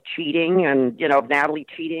Walken of cheating and, of Natalie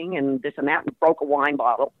cheating and this and that, and broke a wine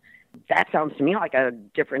bottle. That sounds to me like a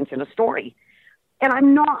difference in a story. And I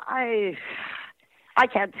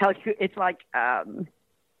can't tell you. It's like, I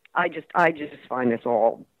just find this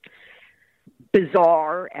all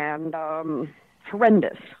bizarre and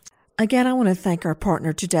horrendous. Again, I want to thank our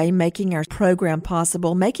partner today, making our program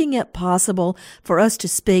possible, making it possible for us to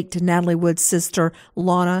speak to Natalie Wood's sister,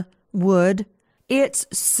 Lana Wood. It's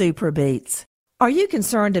Super Beets. Are you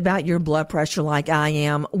concerned about your blood pressure like I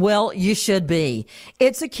am? Well, you should be.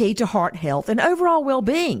 It's a key to heart health and overall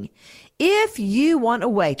well-being. If you want a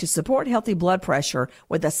way to support healthy blood pressure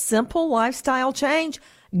with a simple lifestyle change,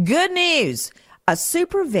 good news. A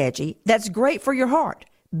super veggie that's great for your heart.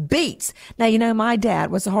 Beets. Now, my dad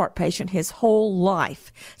was a heart patient his whole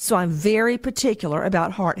life, so I'm very particular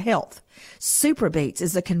about heart health. Super Beets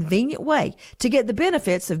is a convenient way to get the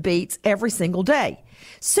benefits of beets every single day.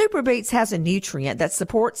 Super Beets has a nutrient that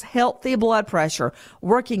supports healthy blood pressure,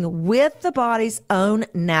 working with the body's own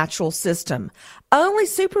natural system. Only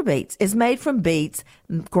Super Beets is made from beets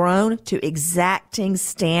grown to exacting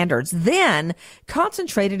standards, then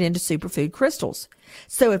concentrated into superfood crystals.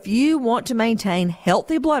 So if you want to maintain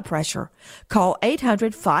healthy blood pressure, call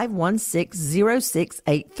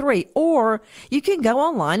 800-516-0683, or you can go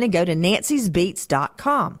online and go to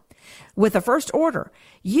nancysbeets.com. With a first order,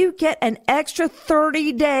 you get an extra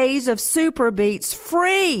 30 days of Super Beets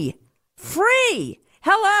free. Free!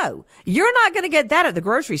 Hello! You're not going to get that at the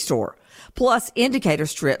grocery store. plus indicator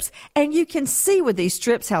strips. And you can see with these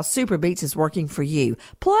strips how Super Beats is working for you.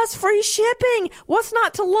 Plus free shipping. What's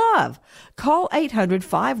not to love? Call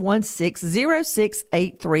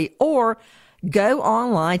 800-516-0683 or go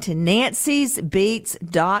online to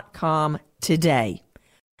nancysbeats.com today.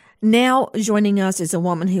 Now joining us is a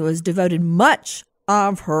woman who has devoted much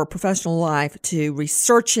of her professional life to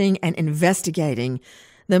researching and investigating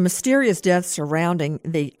the mysterious death surrounding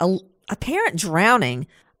the apparent drowning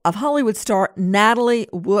of Hollywood star Natalie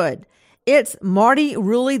Wood. It's Marty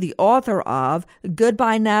Rulli, the author of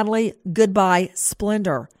Goodbye Natalie, Goodbye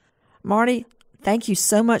Splendor. Marty, thank you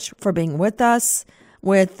so much for being with us.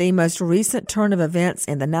 With the most recent turn of events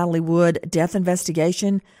in the Natalie Wood death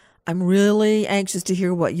investigation, I'm really anxious to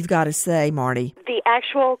hear what you've got to say, Marty. The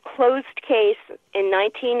actual closed case in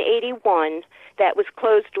 1981 that was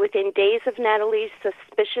closed within days of Natalie's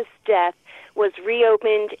suspicious death was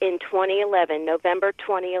reopened in 2011, November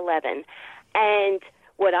 2011. And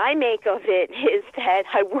what I make of it is that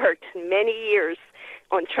I worked many years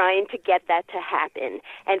on trying to get that to happen.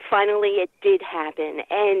 And finally it did happen.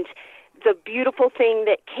 And the beautiful thing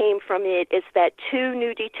that came from it is that 2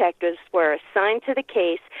 new detectives were assigned to the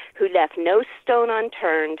case who left no stone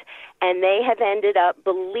unturned, and they have ended up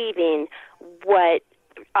believing what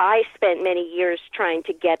I spent many years trying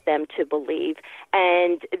to get them to believe.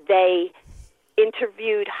 And they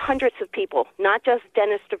interviewed hundreds of people, not just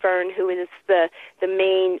Dennis DeVerne, who is the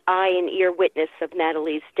main eye and ear witness of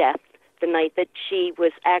Natalie's death, the night that she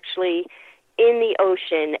was actually in the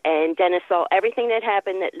ocean, and Dennis saw everything that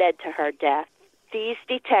happened that led to her death. These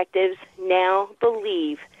detectives now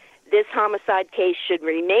believe this homicide case should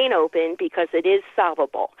remain open because it is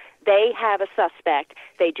solvable. They have a suspect.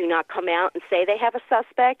 They do not come out and say they have a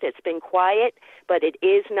suspect. It's been quiet, but it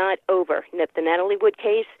is not over. And the Natalie Wood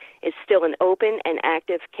case is still an open and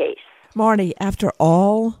active case. Marty, after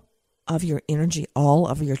all of your energy, all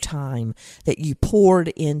of your time that you poured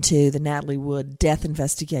into the Natalie Wood death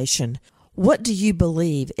investigation, what do you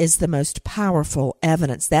believe is the most powerful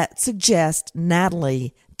evidence that suggests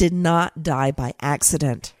Natalie did not die by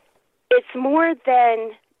accident? It's more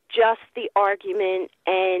than just the argument,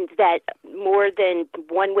 and that more than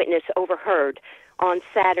one witness overheard on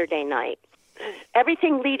Saturday night.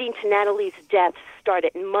 Everything leading to Natalie's death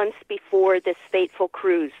started months before this fateful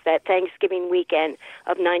cruise, that Thanksgiving weekend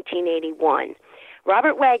of 1981.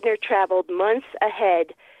 Robert Wagner traveled months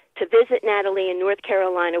ahead to visit Natalie in North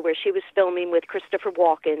Carolina, where she was filming with Christopher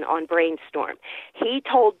Walken on Brainstorm. He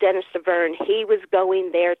told Dennis DeVerne he was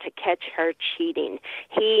going there to catch her cheating.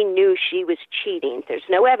 He knew she was cheating. There's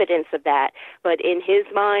no evidence of that, but in his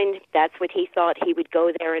mind, that's what he thought he would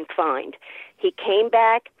go there and find. He came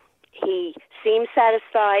back. He seemed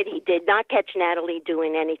satisfied. He did not catch Natalie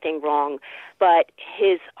doing anything wrong, but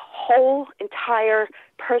his whole entire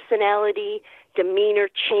personality, demeanor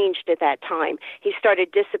changed at that time. He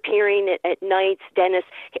started disappearing at nights. Dennis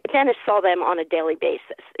saw them on a daily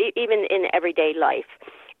basis, even in everyday life.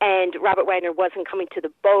 And Robert Wagner wasn't coming to the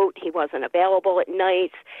boat. He wasn't available at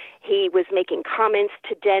nights. He was making comments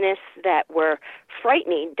to Dennis that were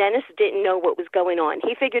frightening. Dennis didn't know what was going on.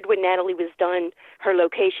 He figured when Natalie was done her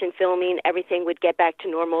location filming, everything would get back to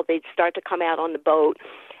normal. They'd start to come out on the boat.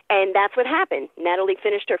 And that's what happened. Natalie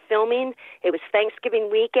finished her filming. It was Thanksgiving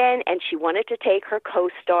weekend, and she wanted to take her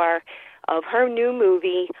co-star of her new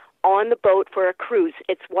movie on the boat for a cruise.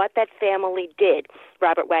 It's what that family did.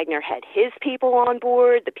 Robert Wagner had his people on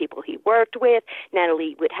board, the people he worked with.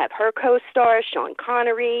 Natalie would have her co-stars, Sean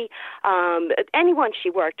Connery, anyone she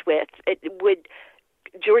worked with.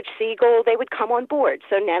 George Siegel, they would come on board.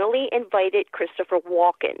 So Natalie invited Christopher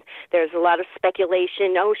Walken. There's a lot of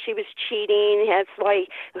speculation. Oh, she was cheating. That's why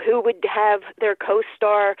who would have their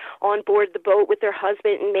co-star on board the boat with their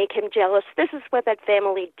husband and make him jealous? This is what that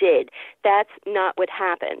family did. That's not what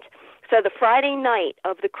happened. So the Friday night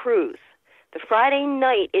of the cruise, the Friday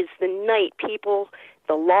night is the night people,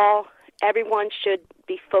 the law, everyone should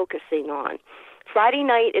be focusing on. Friday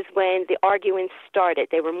night is when the arguing started.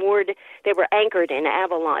 They were anchored in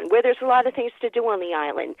Avalon, where there's a lot of things to do on the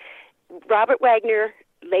island. Robert Wagner,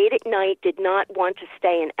 late at night, did not want to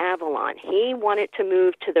stay in Avalon. He wanted to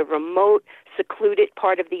move to the remote, secluded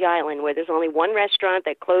part of the island, where there's only one restaurant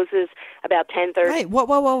that closes about 10:30. Hey,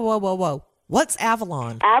 whoa. What's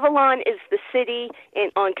Avalon? Avalon is the city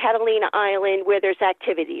on Catalina Island where there's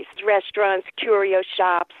activities, restaurants, curio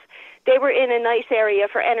shops. They were in a nice area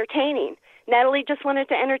for entertaining. Natalie just wanted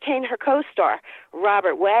to entertain her co-star.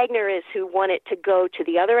 Robert Wagner is who wanted to go to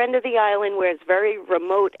the other end of the island where it's very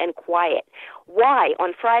remote and quiet. Why?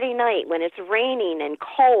 On Friday night when it's raining and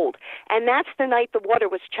cold. And that's the night the water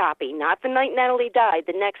was choppy, not the night Natalie died,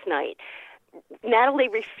 the next night. Natalie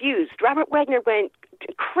refused. Robert Wagner went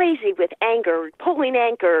crazy with anger, pulling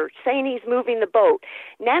anchor, saying he's moving the boat.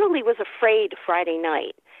 Natalie was afraid Friday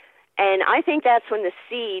night. And I think that's when the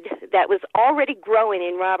seed that was already growing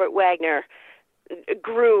in Robert Wagner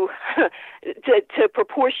grew to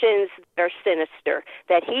proportions that are sinister,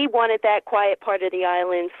 that he wanted that quiet part of the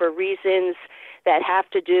island for reasons that have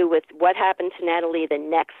to do with what happened to Natalie the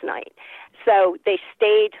next night. So they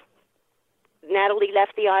stayed. Natalie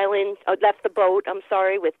left the boat,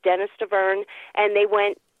 with Dennis DeVerne, and they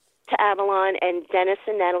went to Avalon, and Dennis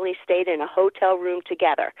and Natalie stayed in a hotel room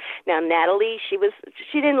together. Now, Natalie, she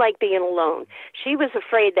didn't like being alone. She was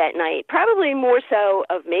afraid that night, probably more so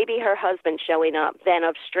of maybe her husband showing up than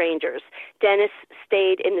of strangers. Dennis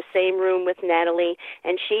stayed in the same room with Natalie,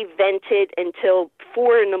 and she vented until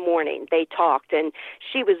 4 a.m. They talked, and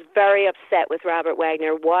she was very upset with Robert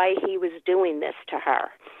Wagner why he was doing this to her.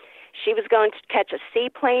 She was going to catch a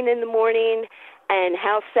seaplane in the morning, and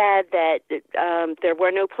how sad that there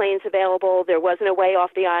were no planes available. There wasn't a way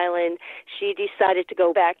off the island. She decided to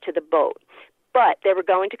go back to the boat. But they were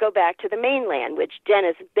going to go back to the mainland, which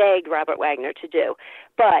Dennis begged Robert Wagner to do.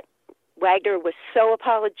 But Wagner was so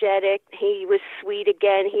apologetic. He was sweet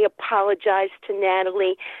again. He apologized to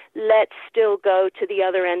Natalie. Let's still go to the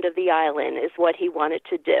other end of the island is what he wanted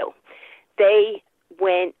to do. They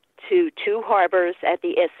went to 2 harbors at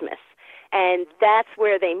the Isthmus. And that's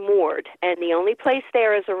where they moored. And the only place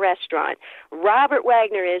there is a restaurant. Robert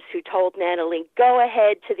Wagner is who told Natalie, go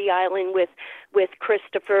ahead to the island with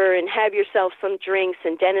Christopher and have yourself some drinks,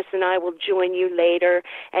 and Dennis and I will join you later.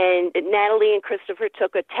 And Natalie and Christopher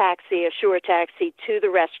took a shore taxi to the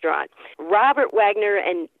restaurant. Robert Wagner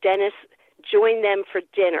and Dennis joined them for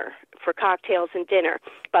dinner, for cocktails and dinner.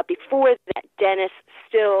 But before that, Dennis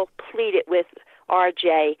still pleaded with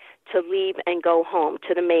RJ to leave and go home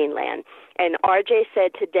to the mainland. And RJ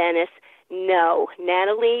said to Dennis, no,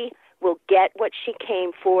 Natalie will get what she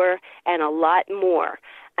came for and a lot more.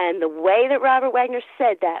 And the way that Robert Wagner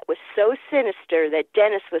said that was so sinister that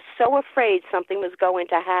Dennis was so afraid something was going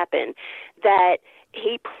to happen that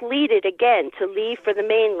he pleaded again to leave for the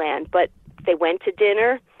mainland. But they went to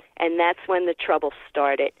dinner, and that's when the trouble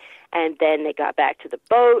started. And then they got back to the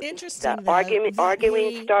boat. Interesting, the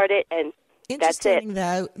arguing started, and that's it. Interesting,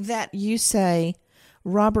 though, that you say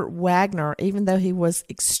Robert Wagner, even though he was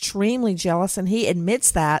extremely jealous, and he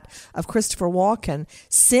admits that of Christopher Walken,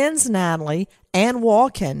 sends Natalie and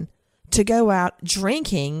Walken to go out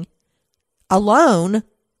drinking alone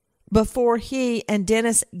before he and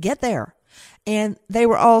Dennis get there. And they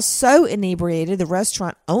were all so inebriated, the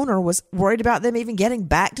restaurant owner was worried about them even getting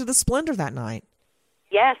back to the Splendor that night.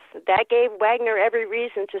 Yes, that gave Wagner every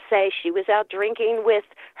reason to say she was out drinking with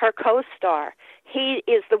her co-star. He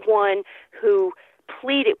is the one who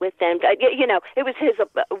pleaded with them. You know, it was his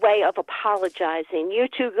way of apologizing. You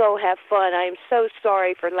two go have fun. I am so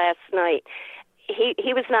sorry for last night.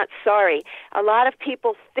 He was not sorry. A lot of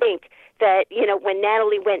people think that, you know, when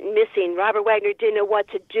Natalie went missing, Robert Wagner didn't know what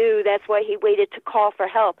to do. That's why he waited to call for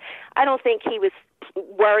help. I don't think he was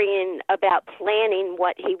worrying about planning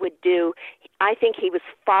what he would do. I think he was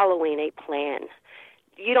following a plan.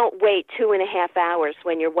 You don't wait 2.5 hours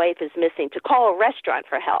when your wife is missing to call a restaurant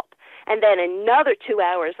for help. And then another 2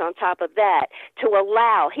 hours on top of that to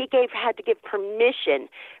allow, had to give permission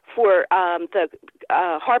for the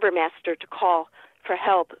harbor master to call for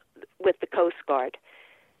help with the Coast Guard.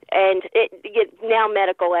 And now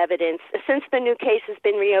medical evidence, since the new case has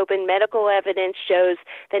been reopened, medical evidence shows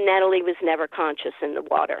that Natalie was never conscious in the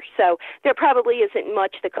water. So there probably isn't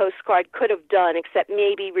much the Coast Guard could have done except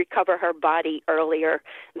maybe recover her body earlier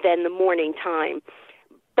than the morning time.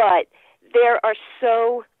 But there are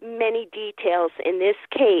so many details in this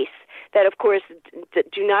case that, of course,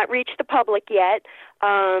 do not reach the public yet.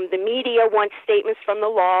 The media wants statements from the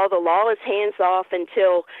law. The law is hands off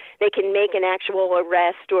until they can make an actual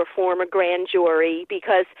arrest or form a grand jury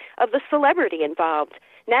because of the celebrity involved.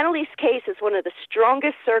 Natalie's case is one of the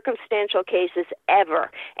strongest circumstantial cases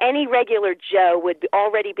ever. Any regular Joe would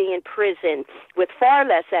already be in prison with far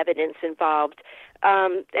less evidence involved.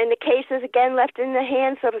 And the case is, again, left in the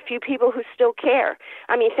hands of a few people who still care.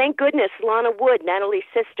 I mean, thank goodness Lana Wood, Natalie's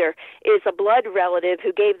sister, is a blood relative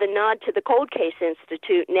who gave the nod to the Cold Case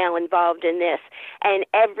Institute, now involved in this. And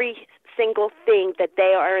every single thing that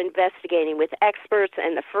they are investigating with experts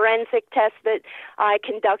and the forensic test that I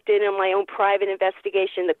conducted in my own private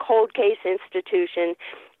investigation, the Cold Case Institution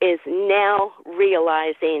is now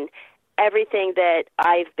realizing everything that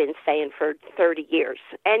I've been saying for 30 years.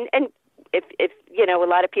 And if you know, a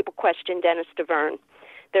lot of people question Dennis DeVerne.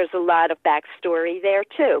 There's a lot of backstory there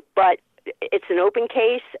too, but it's an open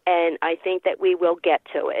case, and I think that we will get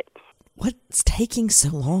to it. What's taking so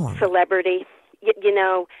long? Celebrity. You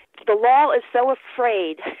know, the law is so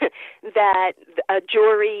afraid that a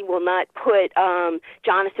jury will not put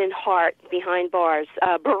Jonathan Hart behind bars,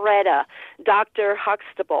 Beretta, Dr.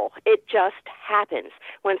 Huxtable. It just happens.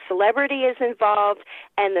 When celebrity is involved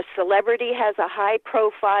and the celebrity has a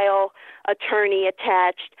high-profile attorney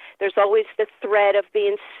attached, there's always the threat of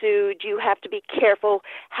being sued. You have to be careful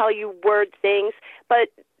how you word things. But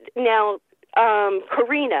now,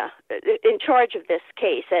 Karina, in charge of this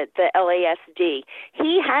case at the LASD,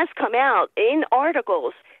 he has come out in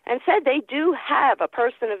articles and said they do have a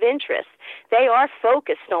person of interest. They are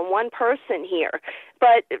focused on one person here.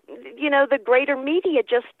 But, you know, the greater media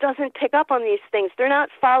just doesn't pick up on these things. They're not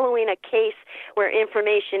following a case where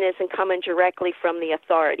information isn't coming directly from the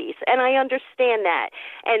authorities. And I understand that.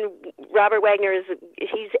 And Robert Wagner,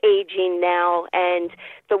 he's aging now. And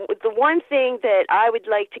the one thing that I would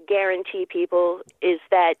like to guarantee people is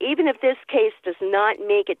that even if this case does not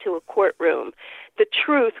make it to a courtroom, the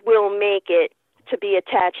truth will make it to be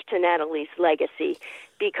attached to Natalie's legacy,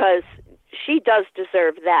 because she does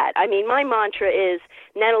deserve that. I mean, my mantra is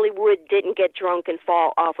Natalie Wood didn't get drunk and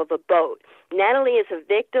fall off of a boat. Natalie is a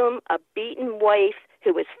victim, a beaten wife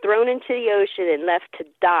who was thrown into the ocean and left to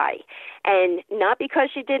die. And not because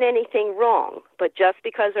she did anything wrong, but just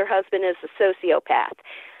because her husband is a sociopath.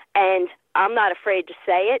 And I'm not afraid to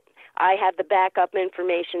say it. I have the backup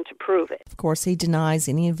information to prove it. Of course, he denies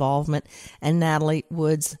any involvement in Natalie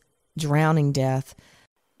Wood's drowning death.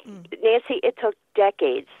 Nancy, it took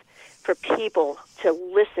decades for people to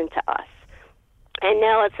listen to us. And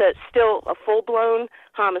now it's still a full-blown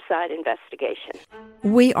homicide investigation.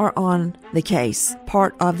 We are on the case,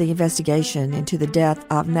 part of the investigation into the death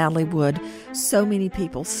of Natalie Wood. So many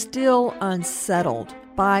people still unsettled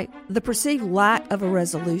by the perceived lack of a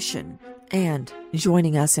resolution. And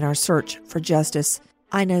joining us in our search for justice,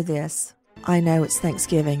 I know this. I know it's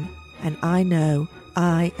Thanksgiving, and I know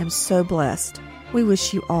I am so blessed. We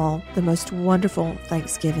wish you all the most wonderful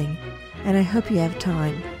Thanksgiving, and I hope you have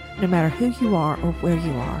time, no matter who you are or where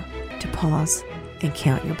you are, to pause and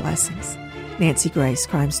count your blessings. Nancy Grace,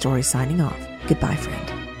 Crime Story, signing off. Goodbye,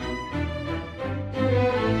 friend.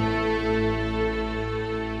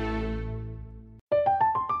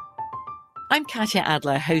 I'm Katya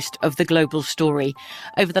Adler, host of The Global Story.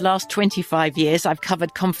 Over the last 25 years, I've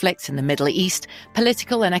covered conflicts in the Middle East,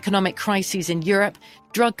 political and economic crises in Europe,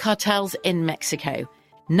 drug cartels in Mexico.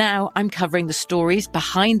 Now I'm covering the stories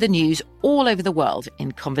behind the news all over the world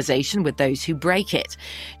in conversation with those who break it.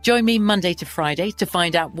 Join me Monday to Friday to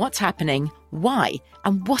find out what's happening, why,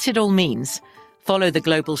 and what it all means. Follow The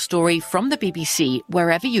Global Story from the BBC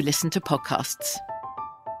wherever you listen to podcasts.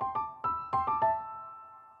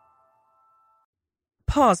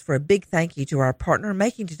 Pause for a big thank you to our partner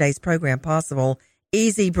making today's program possible,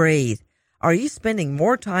 Easy Breathe. Are you spending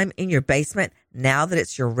more time in your basement now that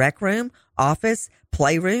it's your rec room, office,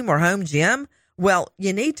 playroom, or home gym? Well,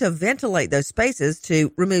 you need to ventilate those spaces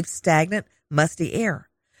to remove stagnant, musty air.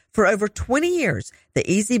 For over 20 years, the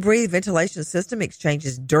Easy Breathe ventilation system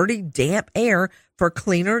exchanges dirty, damp air for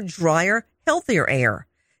cleaner, drier, healthier air.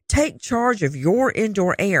 Take charge of your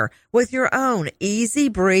indoor air with your own Easy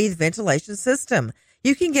Breathe ventilation system.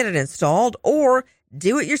 You can get it installed or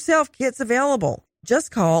do-it-yourself kits available. Just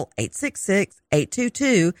call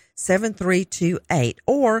 866-822-7328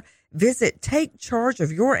 or visit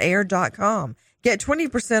takechargeofyourair.com. Get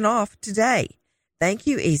 20% off today. Thank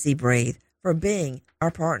you, Easy Breathe, for being our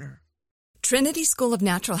partner. Trinity School of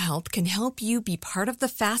Natural Health can help you be part of the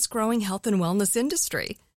fast-growing health and wellness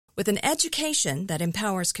industry. With an education that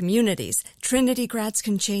empowers communities, Trinity grads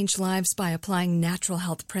can change lives by applying natural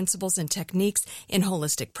health principles and techniques in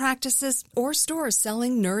holistic practices or stores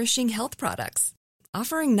selling nourishing health products.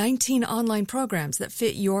 Offering 19 online programs that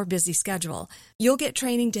fit your busy schedule, you'll get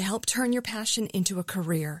training to help turn your passion into a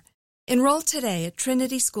career. Enroll today at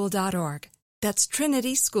trinityschool.org. That's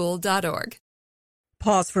trinityschool.org.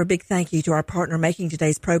 Pause for a big thank you to our partner making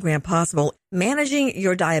today's program possible. Managing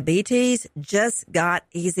your diabetes just got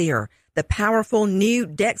easier. The powerful new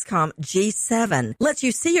Dexcom G7 lets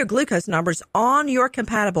you see your glucose numbers on your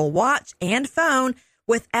compatible watch and phone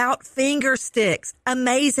without finger sticks.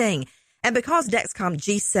 Amazing. And because Dexcom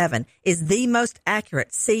G7 is the most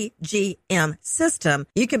accurate CGM system,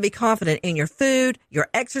 you can be confident in your food, your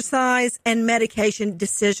exercise, and medication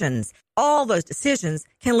decisions. All those decisions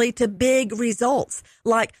can lead to big results,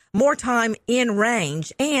 like more time in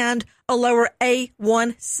range and a lower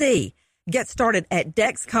A1C. Get started at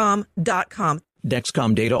Dexcom.com.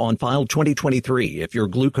 Dexcom data on file 2023. If your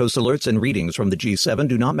glucose alerts and readings from the G7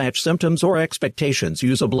 do not match symptoms or expectations,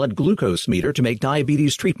 use a blood glucose meter to make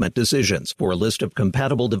diabetes treatment decisions. For a list of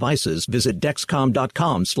compatible devices, visit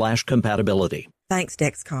Dexcom.com/compatibility. Thanks,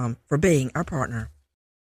 Dexcom, for being our partner.